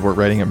instances where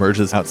writing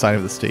emerges outside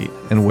of the state,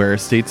 and where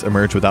states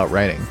emerge without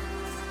writing.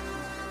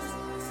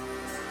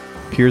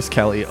 Piers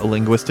Kelly, a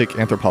linguistic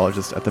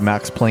anthropologist at the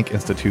Max Planck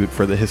Institute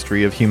for the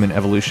History of Human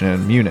Evolution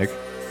in Munich,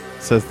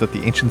 says that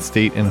the ancient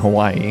state in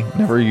Hawaii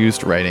never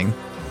used writing,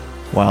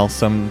 while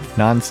some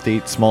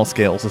non-state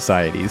small-scale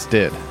societies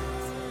did.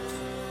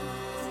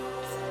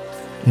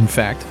 In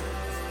fact,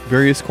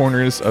 various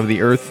corners of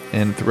the earth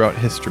and throughout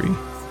history,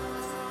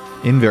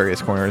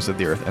 inventors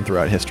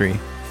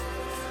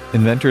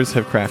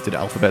have crafted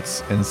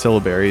alphabets and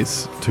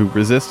syllabaries to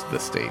resist the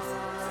state.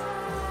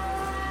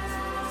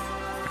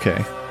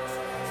 Okay.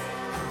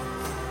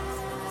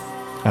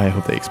 I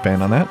hope they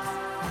expand on that.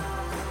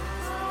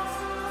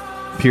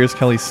 Piers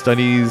Kelly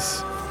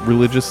studies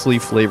religiously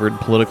flavored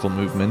political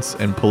movements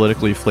and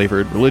politically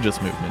flavored religious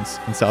movements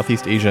in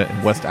Southeast Asia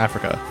and West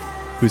Africa,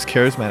 whose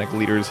charismatic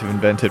leaders have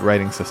invented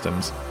writing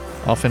systems,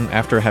 often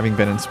after having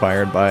been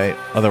inspired by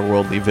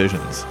otherworldly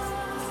visions.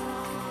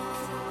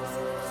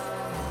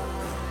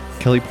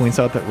 Kelly points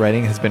out that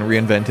writing has been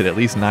reinvented at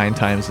least 9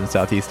 times in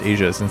Southeast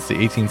Asia since the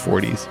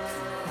 1840s,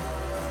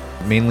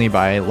 mainly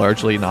by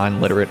largely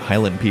non-literate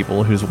highland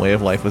people whose way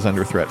of life was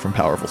under threat from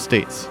powerful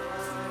states.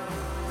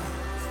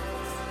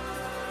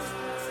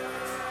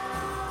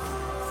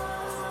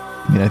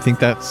 I mean, I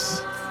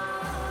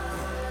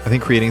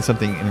think creating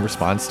something in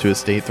response to a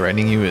state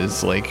threatening you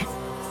is like,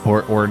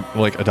 or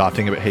like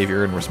adopting a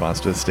behavior in response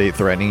to a state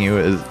threatening you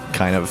is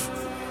kind of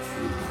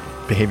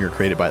behavior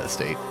created by the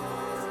state.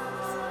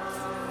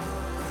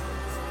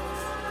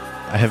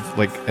 I have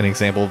like an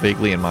example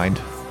vaguely in mind.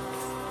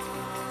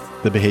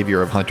 The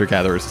behavior of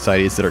hunter-gatherer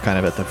societies that are kind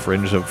of at the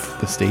fringe of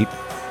the state,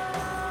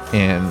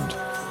 and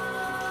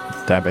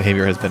that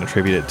behavior has been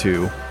attributed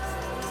to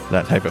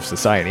that type of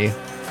society,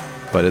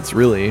 but it's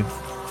really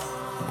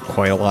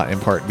quite a lot in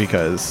part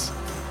because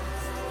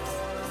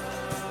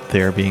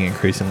they're being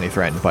increasingly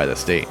threatened by the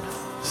state.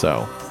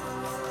 So,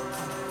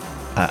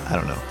 I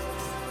don't know.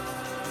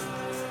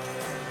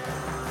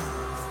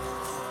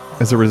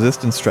 As a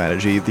resistance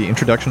strategy, the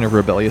introduction of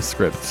rebellious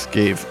scripts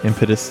gave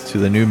impetus to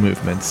the new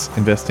movements,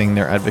 investing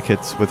their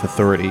advocates with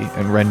authority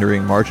and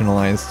rendering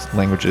marginalized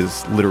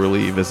languages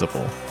literally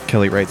visible,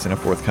 Kelly writes in a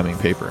forthcoming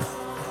paper.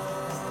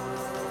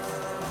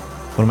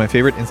 One of my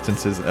favorite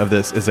instances of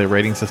this is a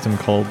writing system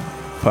called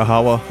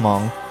Pahawa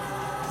Hmong,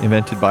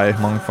 invented by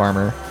Hmong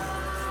farmer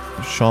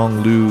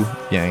Shong Lu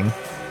Yang.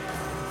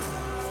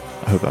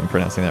 I hope I'm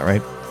pronouncing that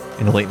right.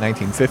 In the late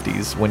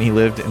 1950s, when he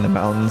lived in the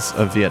mountains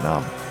of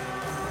Vietnam.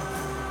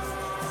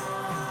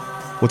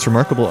 What's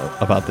remarkable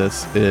about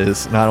this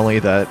is not only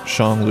that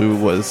Shong Lu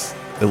was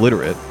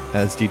illiterate,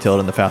 as detailed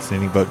in the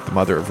fascinating book The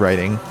Mother of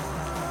Writing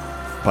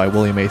by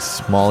William A.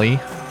 Smalley,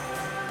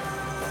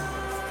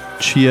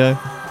 Chia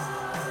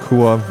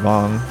Kua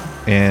Vang,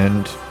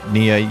 and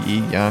Nia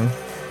Yi Yang.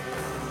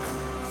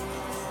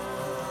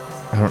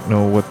 I don't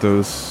know what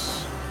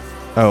those...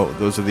 Oh,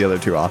 those are the other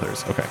 2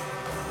 authors. Okay.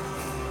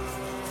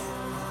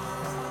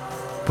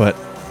 But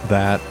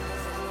that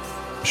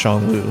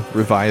Xionglu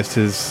revised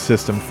his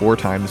system 4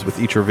 times, with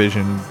each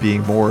revision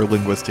being more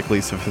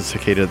linguistically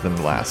sophisticated than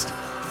the last.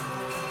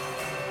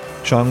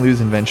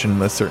 Xionglu's invention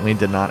most certainly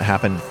did not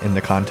happen in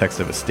the context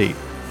of a state,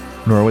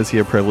 nor was he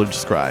a privileged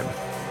scribe.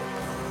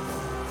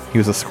 He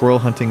was a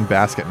squirrel-hunting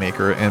basket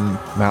maker and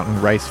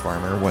mountain rice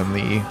farmer when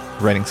the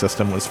writing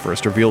system was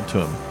first revealed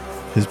to him,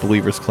 his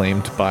believers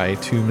claimed, by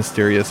 2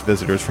 mysterious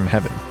visitors from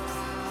heaven.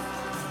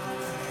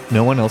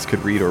 No one else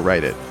could read or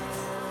write it.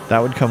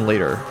 That would come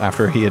later,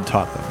 after he had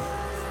taught them.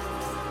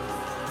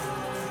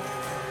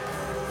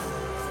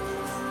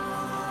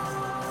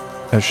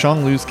 As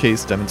Xionglu's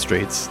case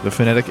demonstrates, the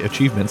phonetic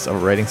achievements of a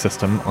writing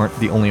system aren't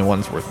the only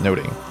ones worth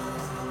noting.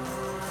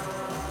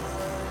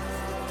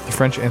 The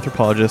French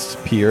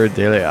anthropologist Pierre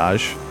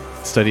Deléage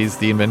studies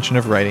the invention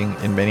of writing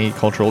in many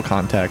cultural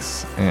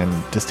contexts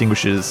and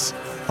distinguishes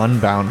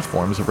unbound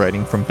forms of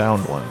writing from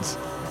bound ones.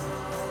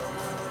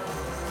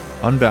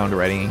 Unbound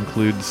writing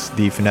includes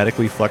the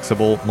phonetically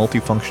flexible,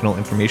 multifunctional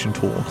information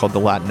tool called the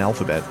Latin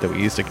alphabet that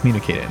we use to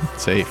communicate in,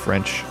 say,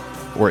 French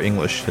or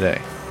English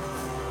today.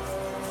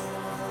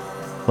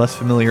 Less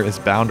familiar is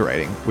bound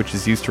writing, which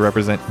is used to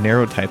represent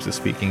narrow types of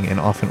speaking and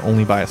often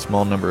only by a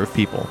small number of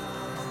people.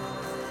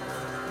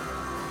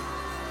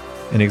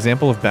 An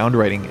example of bound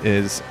writing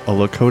is a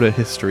Lakota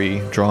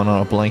history drawn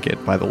on a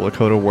blanket by the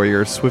Lakota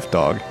warrior Swift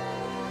Dog,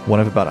 one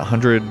of about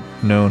 100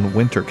 known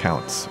winter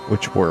counts,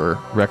 which were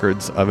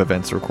records of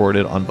events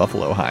recorded on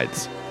buffalo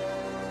hides.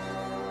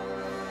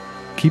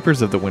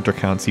 Keepers of the winter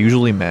counts,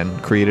 usually men,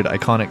 created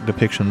iconic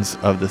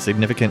depictions of the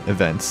significant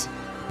events,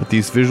 but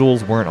these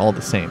visuals weren't all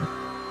the same.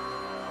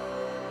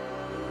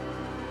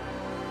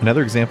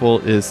 Another example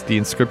is the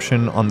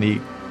inscription on the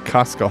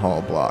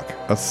Cascajal block,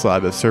 a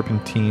slab of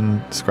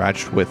serpentine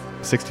scratched with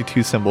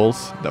 62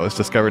 symbols that was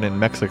discovered in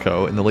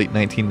Mexico in the late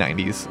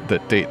 1990s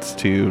that dates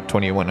to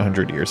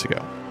 2,100 years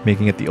ago,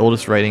 making it the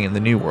oldest writing in the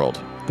New World,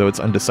 though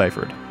it's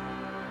undeciphered.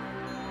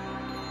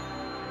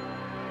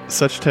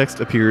 Such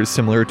text appears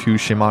similar to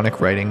shamanic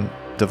writing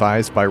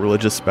devised by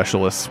religious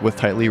specialists with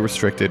tightly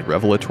restricted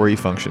revelatory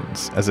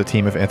functions, as a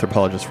team of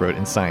anthropologists wrote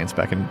in Science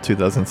back in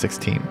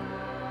 2016.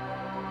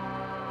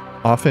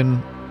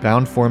 Often,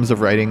 bound forms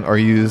of writing are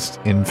used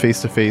in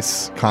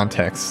face-to-face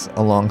contexts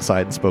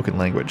alongside spoken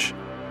language.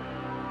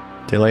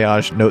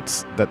 Deléage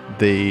notes that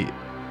they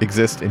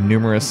exist in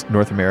numerous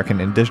North American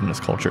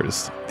indigenous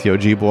cultures, the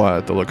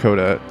Ojibwa, the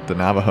Lakota, the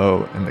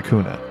Navajo, and the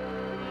Kuna.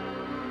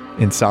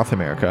 In South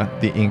America,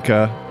 the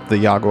Inca, the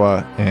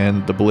Yagua,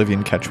 and the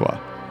Bolivian Quechua.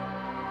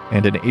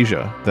 And in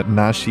Asia, the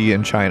Naxi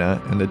in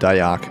China and the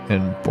Dayak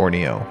in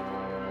Borneo.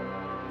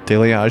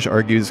 Deléage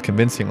argues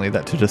convincingly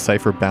that to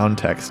decipher bound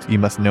text, you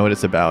must know what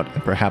it's about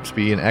and perhaps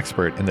be an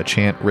expert in the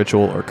chant,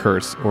 ritual, or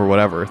curse, or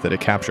whatever that it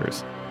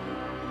captures.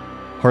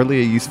 Hardly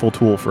a useful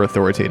tool for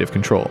authoritative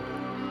control.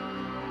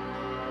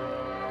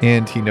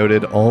 And he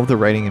noted all of the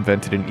writing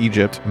invented in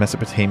Egypt,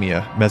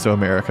 Mesopotamia,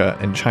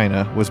 Mesoamerica, and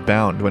China was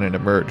bound when it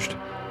emerged.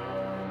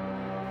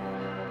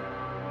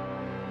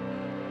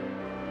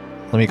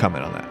 Let me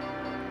comment on that.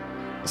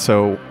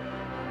 So,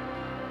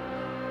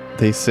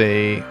 they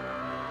say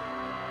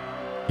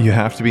you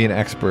have to be an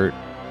expert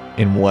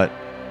in what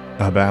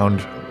a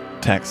bound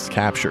text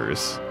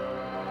captures,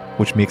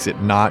 which makes it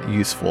not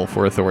useful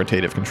for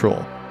authoritative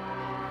control.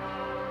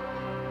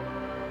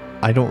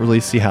 I don't really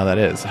see how that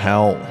is.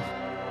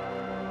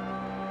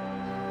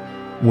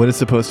 What is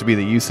supposed to be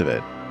the use of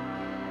it?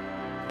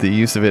 The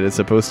use of it is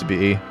supposed to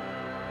be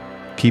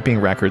keeping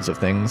records of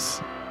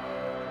things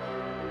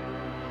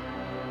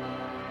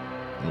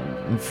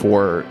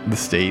for the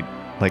state,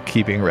 like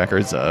keeping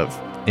records of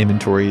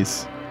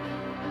inventories,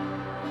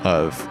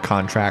 of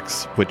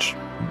contracts, which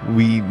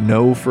we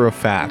know for a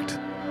fact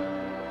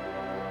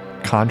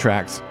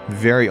contracts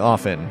very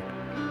often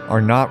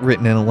are not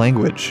written in a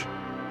language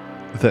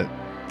that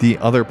the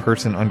other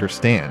person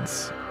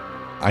understands.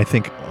 I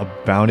think a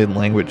bounded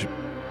language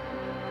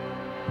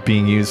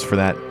being used for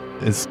that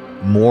is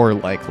more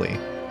likely.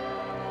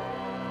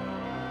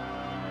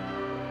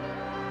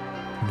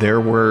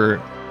 There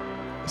were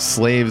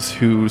slaves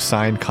who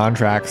signed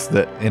contracts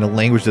that in a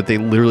language that they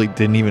literally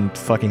didn't even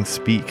fucking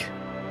speak.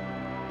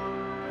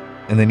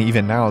 And then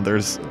even now,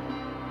 there's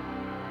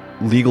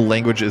legal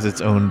language is its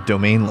own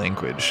domain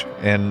language,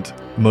 and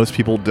most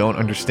people don't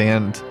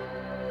understand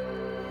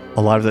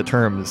a lot of the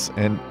terms.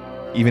 And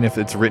even if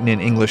it's written in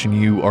English and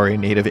you are a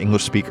native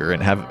English speaker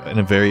and have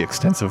a very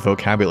extensive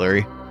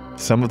vocabulary,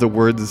 some of the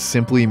words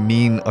simply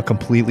mean a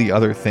completely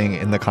other thing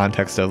in the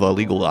context of a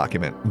legal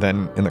document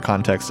than in the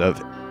context of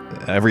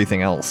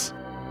everything else.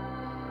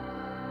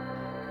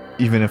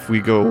 Even if we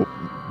go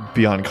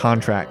beyond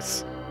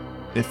contracts,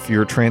 if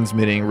you're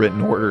transmitting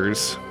written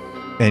orders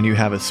and you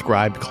have a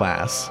scribe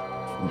class,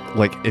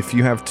 like if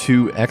you have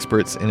 2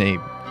 experts in a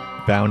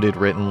bounded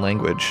written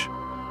language,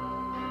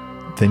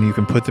 then you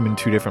can put them in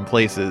 2 different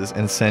places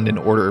and send an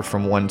order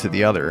from one to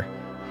the other,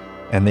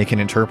 and they can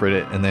interpret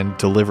it and then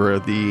deliver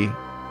the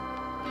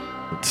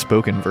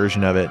spoken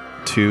version of it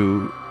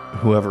to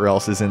whoever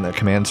else is in the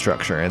command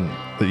structure and,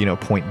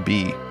 point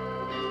B.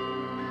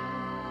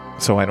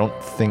 So I don't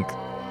think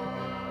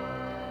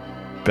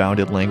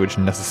bounded language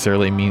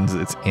necessarily means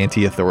it's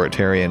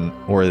anti-authoritarian,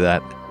 or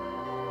that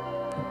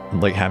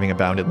like having a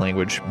bounded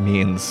language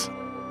means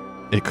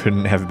it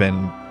couldn't have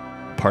been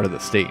part of the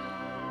state.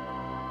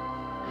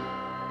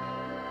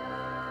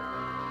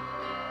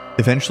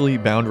 Eventually,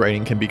 bound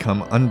writing can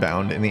become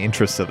unbound in the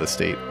interests of the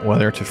state,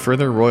 whether to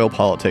further royal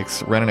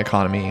politics, run an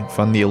economy,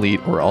 fund the elite,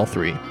 or all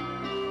three.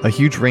 A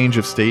huge range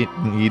of state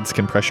needs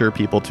can pressure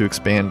people to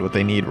expand what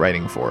they need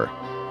writing for,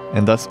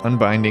 and thus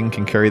unbinding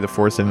can carry the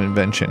force of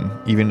invention,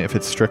 even if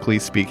it's strictly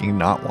speaking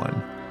not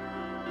one.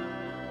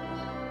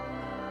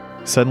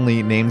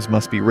 Suddenly, names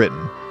must be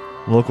written,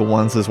 local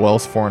ones as well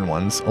as foreign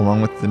ones,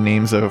 along with the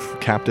names of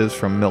captives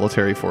from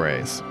military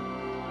forays.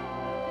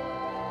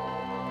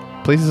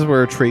 Places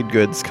where trade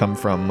goods come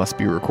from must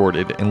be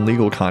recorded, and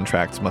legal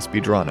contracts must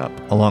be drawn up,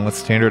 along with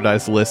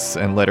standardized lists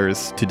and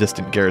letters to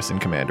distant garrison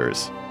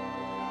commanders.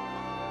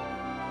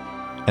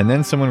 And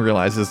then someone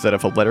realizes that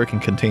if a letter can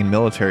contain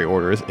military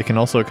orders, it can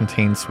also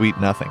contain sweet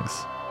nothings.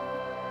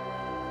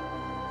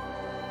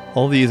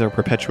 All these are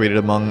perpetuated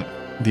among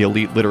the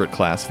elite literate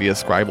class via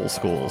scribal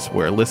schools,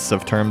 where lists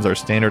of terms are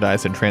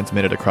standardized and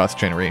transmitted across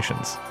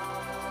generations.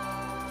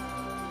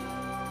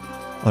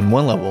 On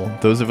one level,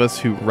 those of us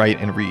who write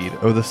and read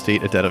owe the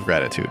state a debt of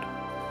gratitude.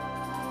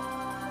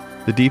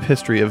 The deep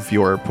history of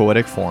your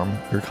poetic form,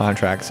 your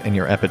contracts, and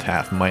your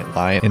epitaph might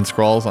lie in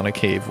scrawls on a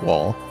cave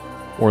wall,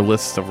 or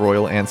lists of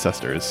royal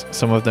ancestors,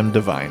 some of them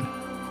divine.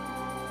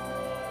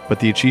 But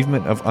the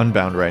achievement of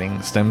unbound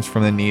writing stems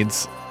from the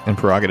needs and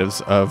prerogatives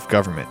of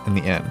government in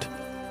the end.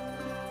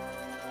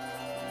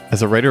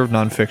 As a writer of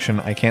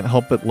nonfiction, I can't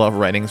help but love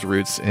writing's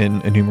roots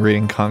in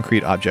enumerating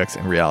concrete objects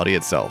and reality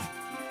itself.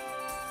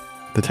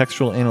 The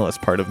textual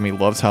analyst part of me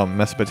loves how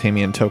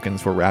Mesopotamian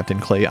tokens were wrapped in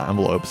clay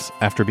envelopes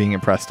after being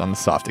impressed on the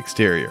soft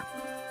exterior.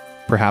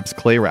 Perhaps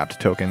clay-wrapped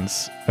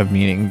tokens of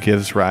meaning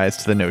gives rise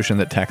to the notion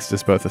that text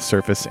is both a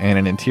surface and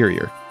an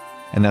interior,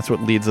 and that's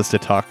what leads us to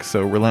talk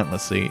so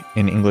relentlessly,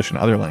 in English and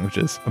other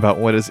languages, about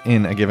what is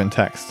in a given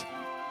text.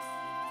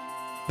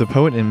 The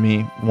poet in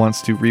me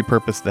wants to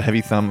repurpose the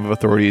heavy thumb of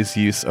authority's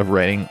use of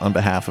writing on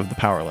behalf of the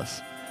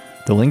powerless.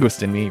 The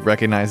linguist in me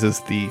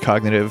recognizes the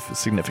cognitive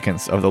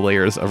significance of the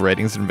layers of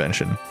writing's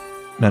invention,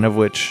 none of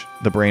which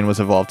the brain was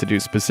evolved to do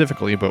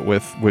specifically, but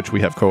with which we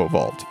have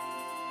co-evolved.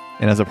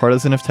 And as a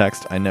partisan of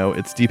text, I know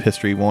its deep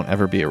history won't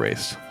ever be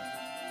erased.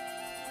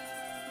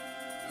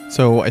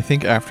 So I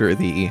think after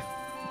the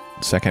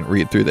second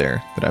read through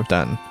there that I've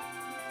done...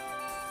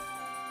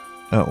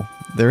 Oh,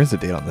 there is a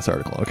date on this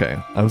article. Okay,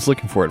 I was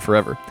looking for it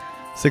forever.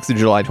 6th of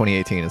July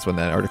 2018 is when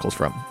that article's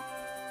from.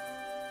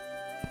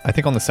 I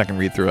think on the second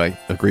read through I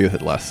agree with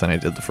it less than I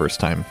did the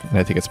first time, and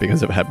I think it's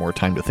because I've had more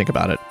time to think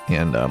about it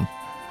and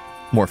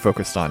more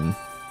focused on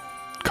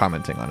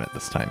commenting on it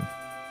this time.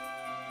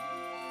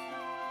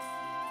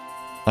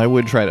 I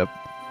would try to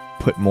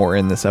put more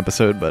in this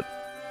episode, but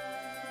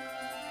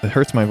it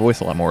hurts my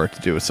voice a lot more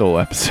to do a solo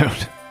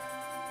episode.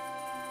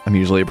 I'm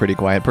usually a pretty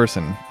quiet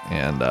person,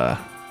 and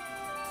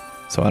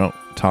so I don't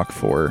talk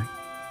for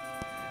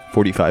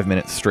 45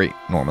 minutes straight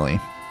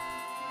normally.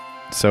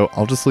 So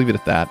I'll just leave it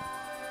at that.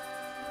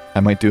 I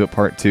might do a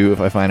part 2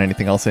 if I find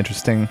anything else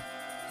interesting,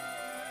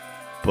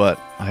 but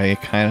I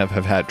kind of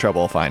have had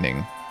trouble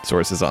finding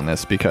sources on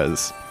this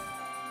because,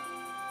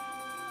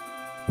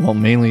 well,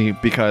 mainly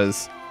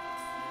because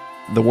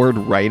the word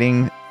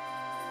writing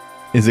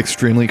is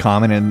extremely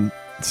common in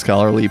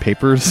scholarly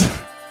papers.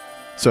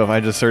 So if I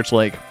just search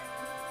like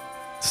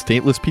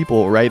stateless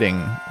people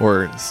writing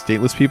or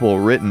stateless people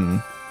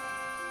written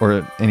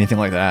or anything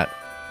like that,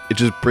 it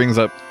just brings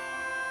up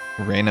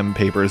random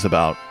papers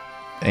about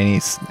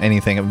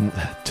anything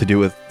to do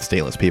with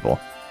stateless people.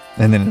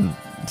 And then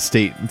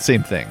state,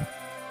 same thing.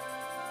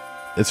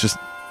 It's just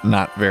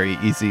not very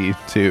easy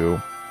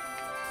to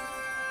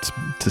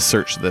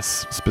search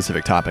this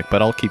specific topic,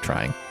 but I'll keep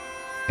trying.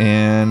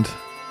 And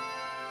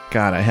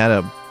God, I had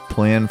a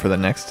plan for the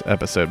next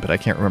episode, but I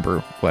can't remember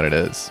what it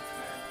is.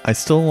 I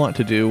still want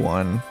to do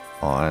one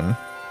on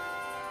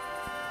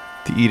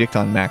the Edict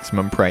on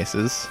Maximum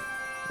Prices,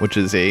 which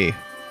is a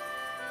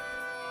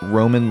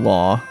Roman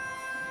law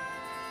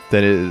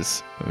that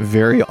is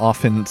very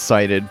often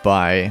cited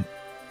by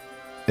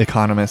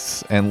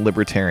economists and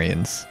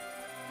libertarians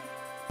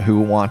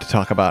who want to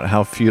talk about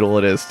how futile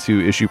it is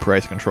to issue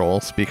price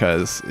controls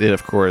because it,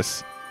 of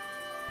course,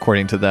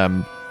 according to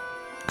them,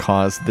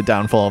 caused the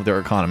downfall of their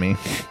economy,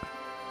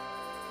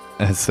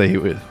 as they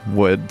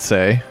would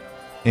say.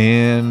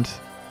 And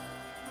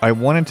I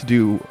want to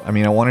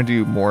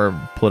do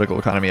more political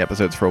economy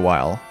episodes for a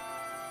while,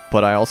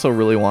 but I also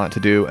really want to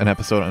do an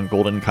episode on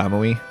Golden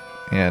Kamuy.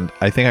 And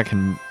I think I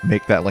can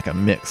make that like a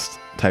mixed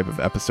type of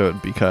episode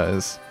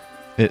because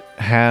it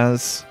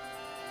has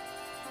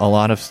a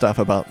lot of stuff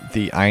about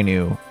the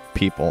Ainu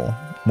people.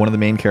 One of the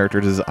main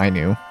characters is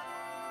Ainu.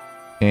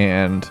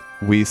 And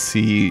we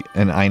see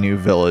an Ainu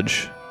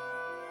village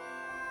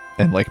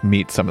and like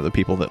meet some of the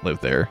people that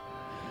live there.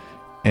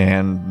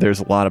 And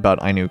there's a lot about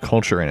Ainu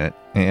culture in it.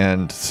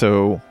 And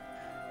so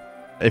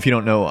if you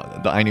don't know,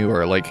 the Ainu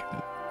are like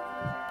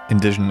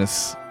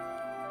indigenous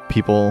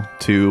people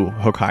to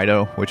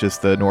Hokkaido, which is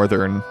the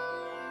northern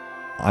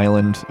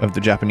island of the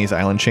Japanese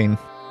island chain.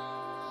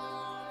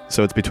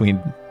 So it's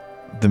between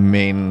the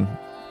main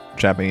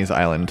Japanese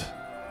island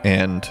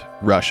and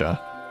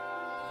Russia.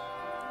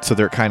 So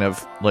they're kind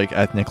of like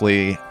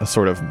ethnically a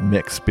sort of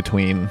mix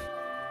between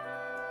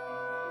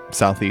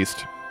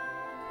Southeast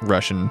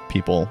Russian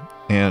people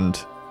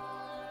and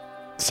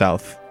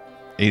South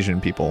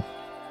Asian people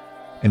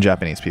and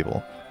Japanese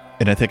people.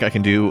 And I think I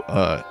can do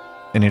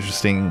an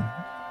interesting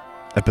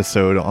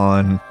episode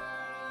on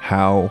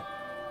how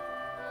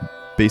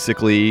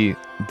basically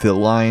the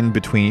line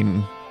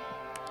between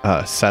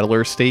a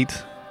settler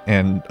state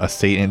and a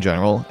state in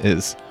general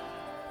is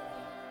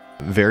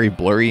very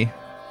blurry,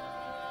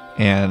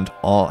 and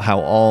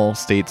how all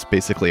states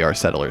basically are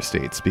settler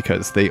states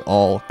because they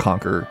all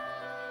conquer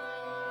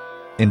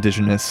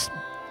indigenous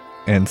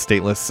and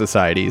stateless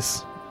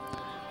societies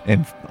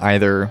and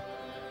either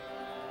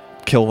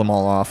kill them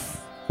all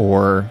off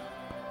or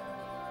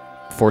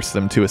force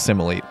them to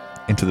assimilate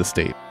into the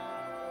state.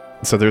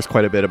 So there's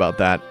quite a bit about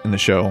that in the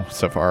show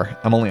so far.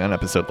 I'm only on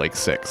episode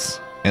 6,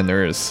 and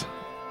there's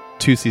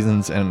 2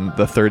 seasons, and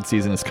the 3rd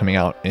season is coming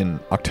out in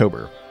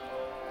October.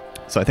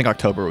 So I think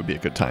October would be a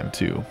good time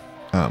to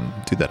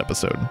do that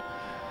episode.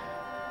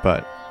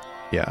 But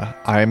yeah,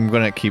 I'm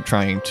going to keep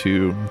trying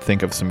to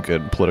think of some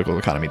good political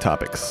economy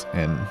topics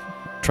and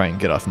try and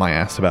get off my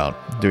ass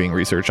about doing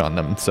research on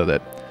them so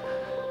that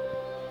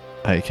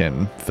I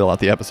can fill out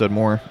the episode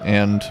more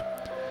and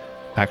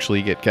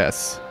actually get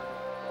guests.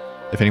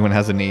 If anyone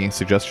has any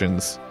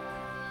suggestions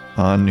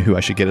on who I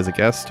should get as a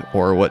guest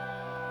or what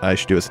I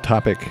should do as a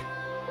topic,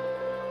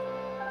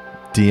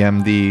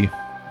 DM the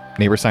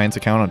Neighbor Science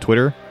account on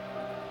Twitter,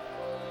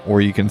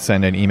 or you can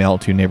send an email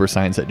to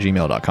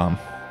neighborscience@gmail.com.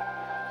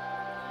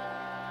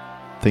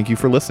 Thank you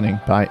for listening.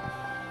 Bye.